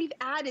because we've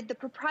added the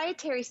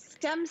proprietary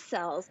stem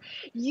cells,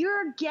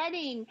 you're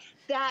getting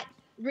that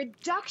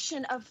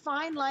reduction of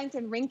fine lines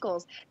and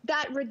wrinkles,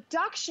 that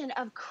reduction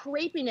of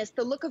crepiness,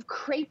 the look of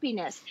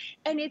crepiness,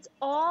 and it's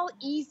all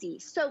easy.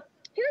 So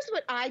here's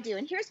what I do,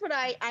 and here's what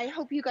I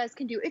hope you guys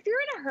can do. If you're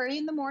in a hurry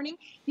in the morning,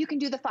 you can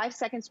do the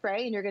 5-second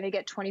spray, and you're gonna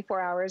get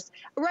 24 hours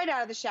right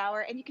out of the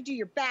shower, and you can do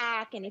your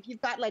back, and if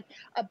you've got like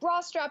a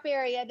bra strap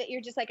area that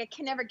you're just like, I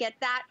can never get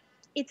that,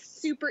 it's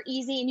super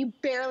easy, and you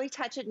barely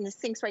touch it, and it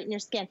sinks right in your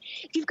skin.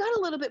 If you've got a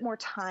little bit more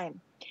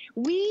time,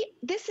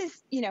 this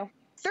is,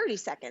 30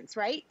 seconds,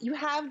 right? You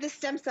have the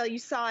stem cell you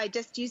saw, I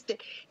just used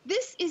it.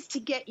 This is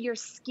to get your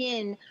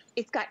skin,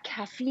 it's got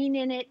caffeine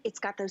in it, it's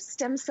got those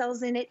stem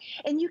cells in it,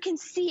 and you can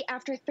see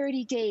after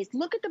 30 days,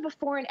 look at the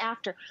before and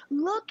after.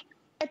 Look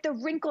at the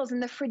wrinkles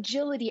and the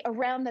fragility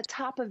around the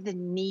top of the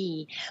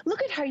knee.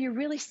 Look at how you're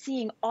really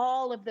seeing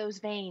all of those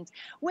veins.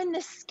 When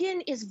the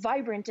skin is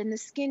vibrant and the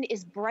skin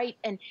is bright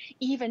and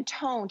even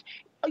toned,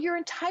 your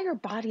entire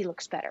body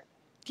looks better.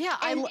 Yeah,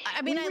 I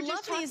mean, I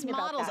love these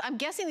models. I'm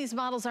guessing these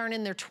models aren't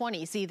in their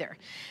 20s either.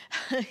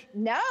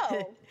 No.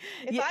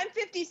 If I'm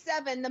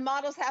 57, the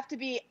models have to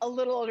be a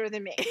little older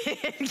than me.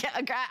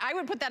 Yeah, I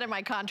would put that in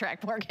my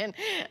contract, Morgan.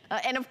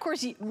 And of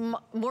course,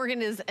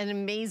 Morgan is an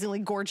amazingly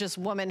gorgeous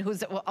woman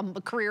whose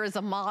career as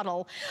a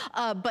model.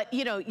 But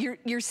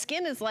your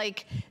skin is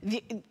like,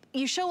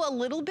 you show a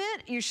little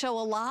bit, you show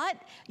a lot.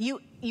 You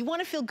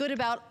want to feel good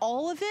about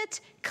all of it.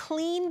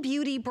 Clean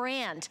Beauty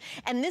brand.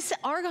 And this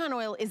argan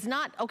oil is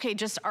not, okay,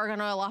 just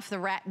argan oil off the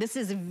rack. This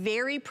is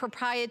very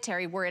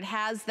proprietary, where it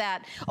has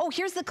that, oh,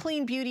 here's the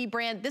Clean Beauty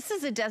brand. This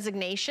is a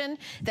designation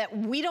that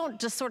we don't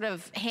just sort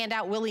of hand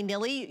out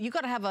willy-nilly. You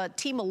got to have a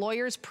team of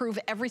lawyers prove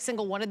every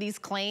single one of these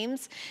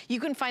claims. You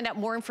can find out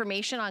more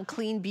information on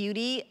Clean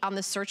Beauty on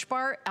the search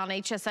bar on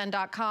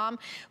hsn.com,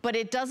 but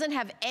it doesn't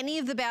have any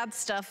of the bad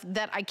stuff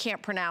that I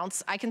can't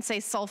pronounce. I can say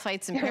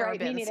sulfites and parabens,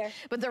 right, me neither.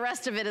 But the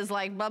rest of it is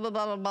like blah, blah,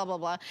 blah, blah, blah,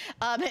 blah.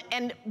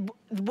 And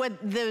what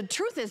the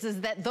truth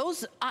is that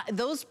those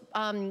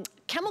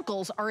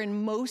chemicals are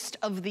in most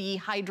of the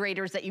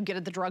hydrators that you get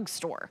at the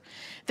drugstore,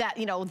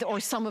 or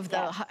some of the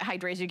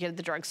hydrators you get at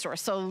the drugstore.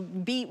 So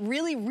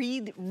really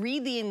read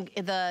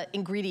the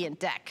ingredient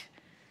deck.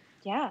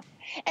 Yeah,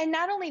 and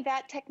not only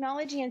that,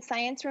 technology and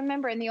science.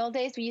 Remember, in the old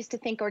days, we used to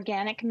think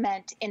organic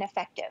meant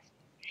ineffective.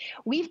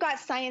 We've got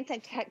science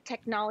and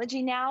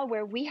technology now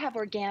where we have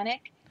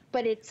organic,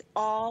 but it's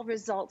all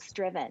results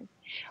driven.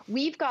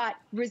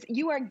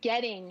 You are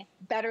getting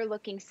better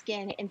looking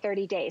skin in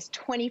 30 days,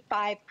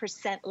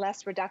 25%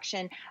 less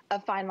reduction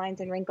of fine lines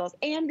and wrinkles,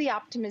 and the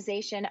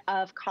optimization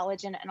of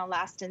collagen and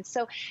elastin.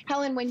 So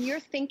Helen, when you're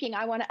thinking,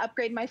 I want to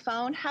upgrade my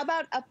phone, how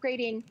about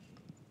upgrading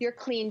your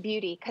Clean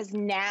Beauty? Because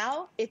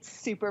now it's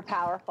super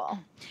powerful.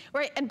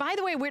 Right, and by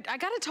the way, I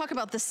gotta talk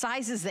about the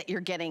sizes that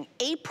you're getting.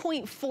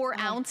 8.4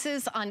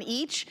 ounces on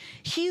each,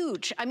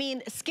 huge. I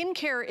mean,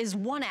 skincare is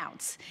 1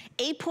 ounce,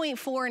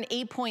 8.4 and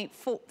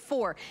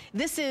 8.4.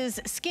 This is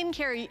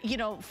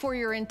skincare, for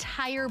your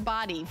entire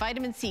body.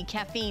 Vitamin C,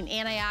 caffeine,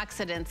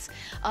 antioxidants,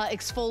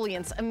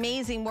 exfoliants.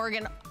 Amazing,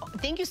 Morgan.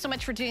 Thank you so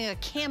much for doing a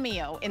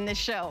cameo in this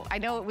show. I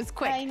know it was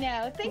quick. I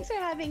know, thanks for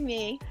having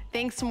me.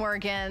 Thanks,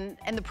 Morgan.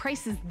 And the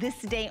price is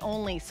this day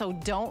only, so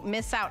don't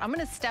miss out. I'm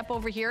gonna step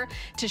over here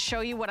to show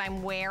you what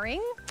I'm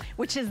wearing,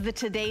 which is the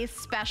today's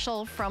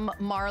special from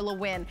Marla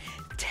Wynn.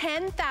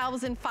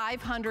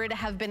 10,500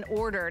 have been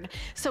ordered.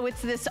 So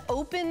it's this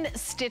open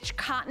stitch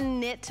cotton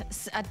knit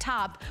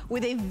top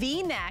with a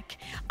V-neck.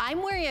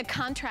 I'm wearing a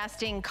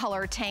contrasting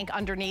color tank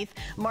underneath.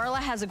 Marla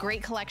has a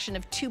great collection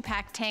of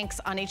 2-pack tanks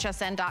on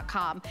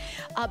hsn.com.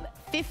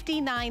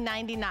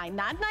 $59.99,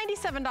 not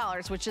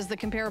 $97, which is the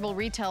comparable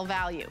retail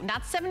value,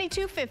 not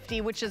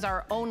 $72.50, which is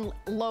our own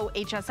low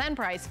HSN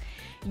price.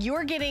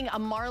 You're getting a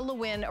Marla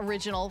Wynn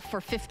original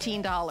for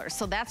 $15. colors.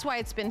 So that's why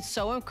it's been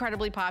so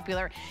incredibly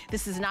popular.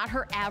 This is not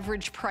her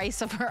average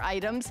price of her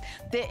items.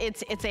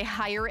 It's a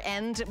higher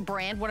end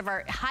brand, one of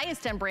our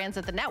highest end brands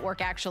at the network,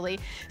 actually.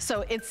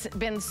 So it's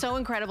been so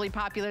incredibly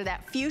popular.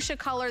 That fuchsia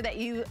color that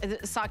you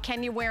saw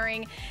Kenya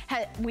wearing,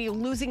 we're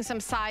losing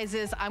some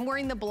sizes. I'm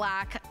wearing the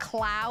black.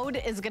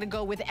 Cloud is gonna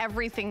go with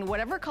everything.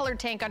 Whatever color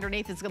tank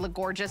underneath is gonna look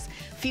gorgeous.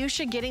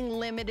 Fuchsia getting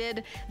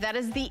limited. That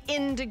is the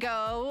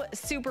indigo,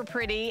 super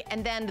pretty.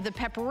 And then the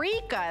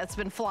paprika, it's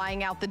been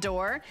flying out the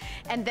door.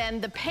 And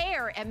then the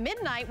pear at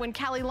midnight when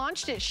Callie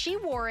launched it, she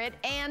wore it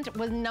and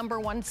was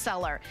 #1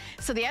 seller.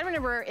 So the item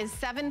number is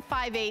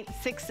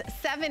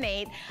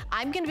 758678.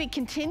 I'm gonna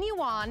continue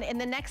on. In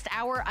the next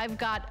hour, I've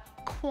got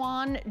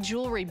Quan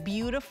jewelry,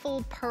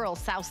 beautiful pearls,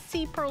 South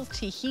Sea pearls,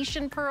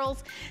 Tahitian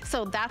pearls.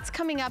 So that's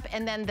coming up.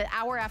 And then the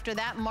hour after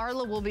that,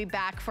 Marla will be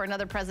back for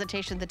another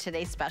presentation, the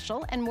Today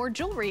Special, and more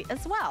jewelry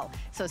as well.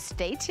 So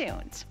stay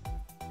tuned.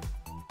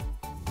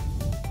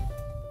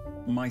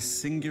 My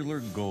singular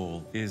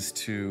goal is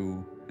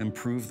to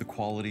improve the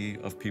quality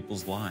of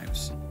people's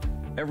lives.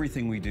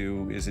 Everything we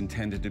do is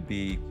intended to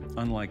be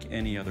unlike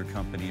any other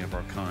company of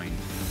our kind.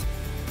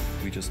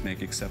 We just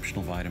make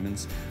exceptional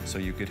vitamins so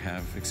you could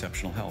have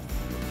exceptional health.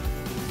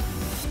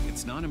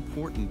 It's not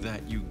important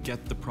that you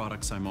get the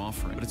products I'm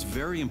offering, but it's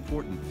very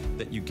important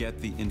that you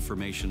get the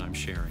information I'm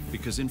sharing,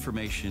 because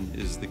information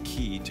is the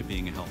key to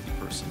being a healthy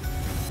person.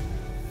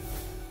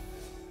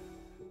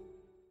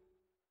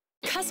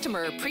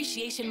 Customer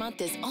Appreciation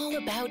Month is all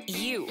about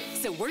you,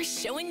 so we're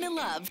showing the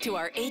love to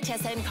our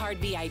HSN Card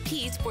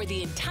VIPs for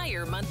the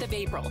entire month of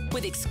April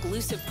with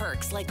exclusive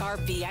perks like our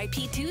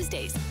VIP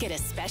Tuesdays. Get a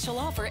special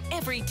offer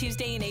every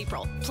Tuesday in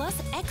April,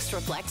 plus extra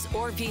flex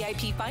or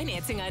VIP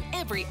financing on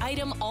every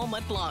item all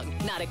month long.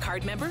 Not a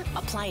card member?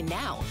 Apply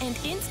now and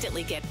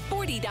instantly get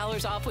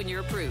 $40 off when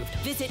you're approved.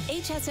 Visit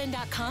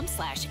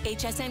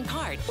hsn.com/HSN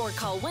Card or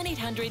call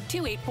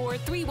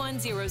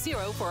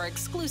 1-800-284-3100 for our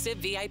exclusive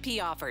VIP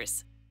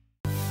offers.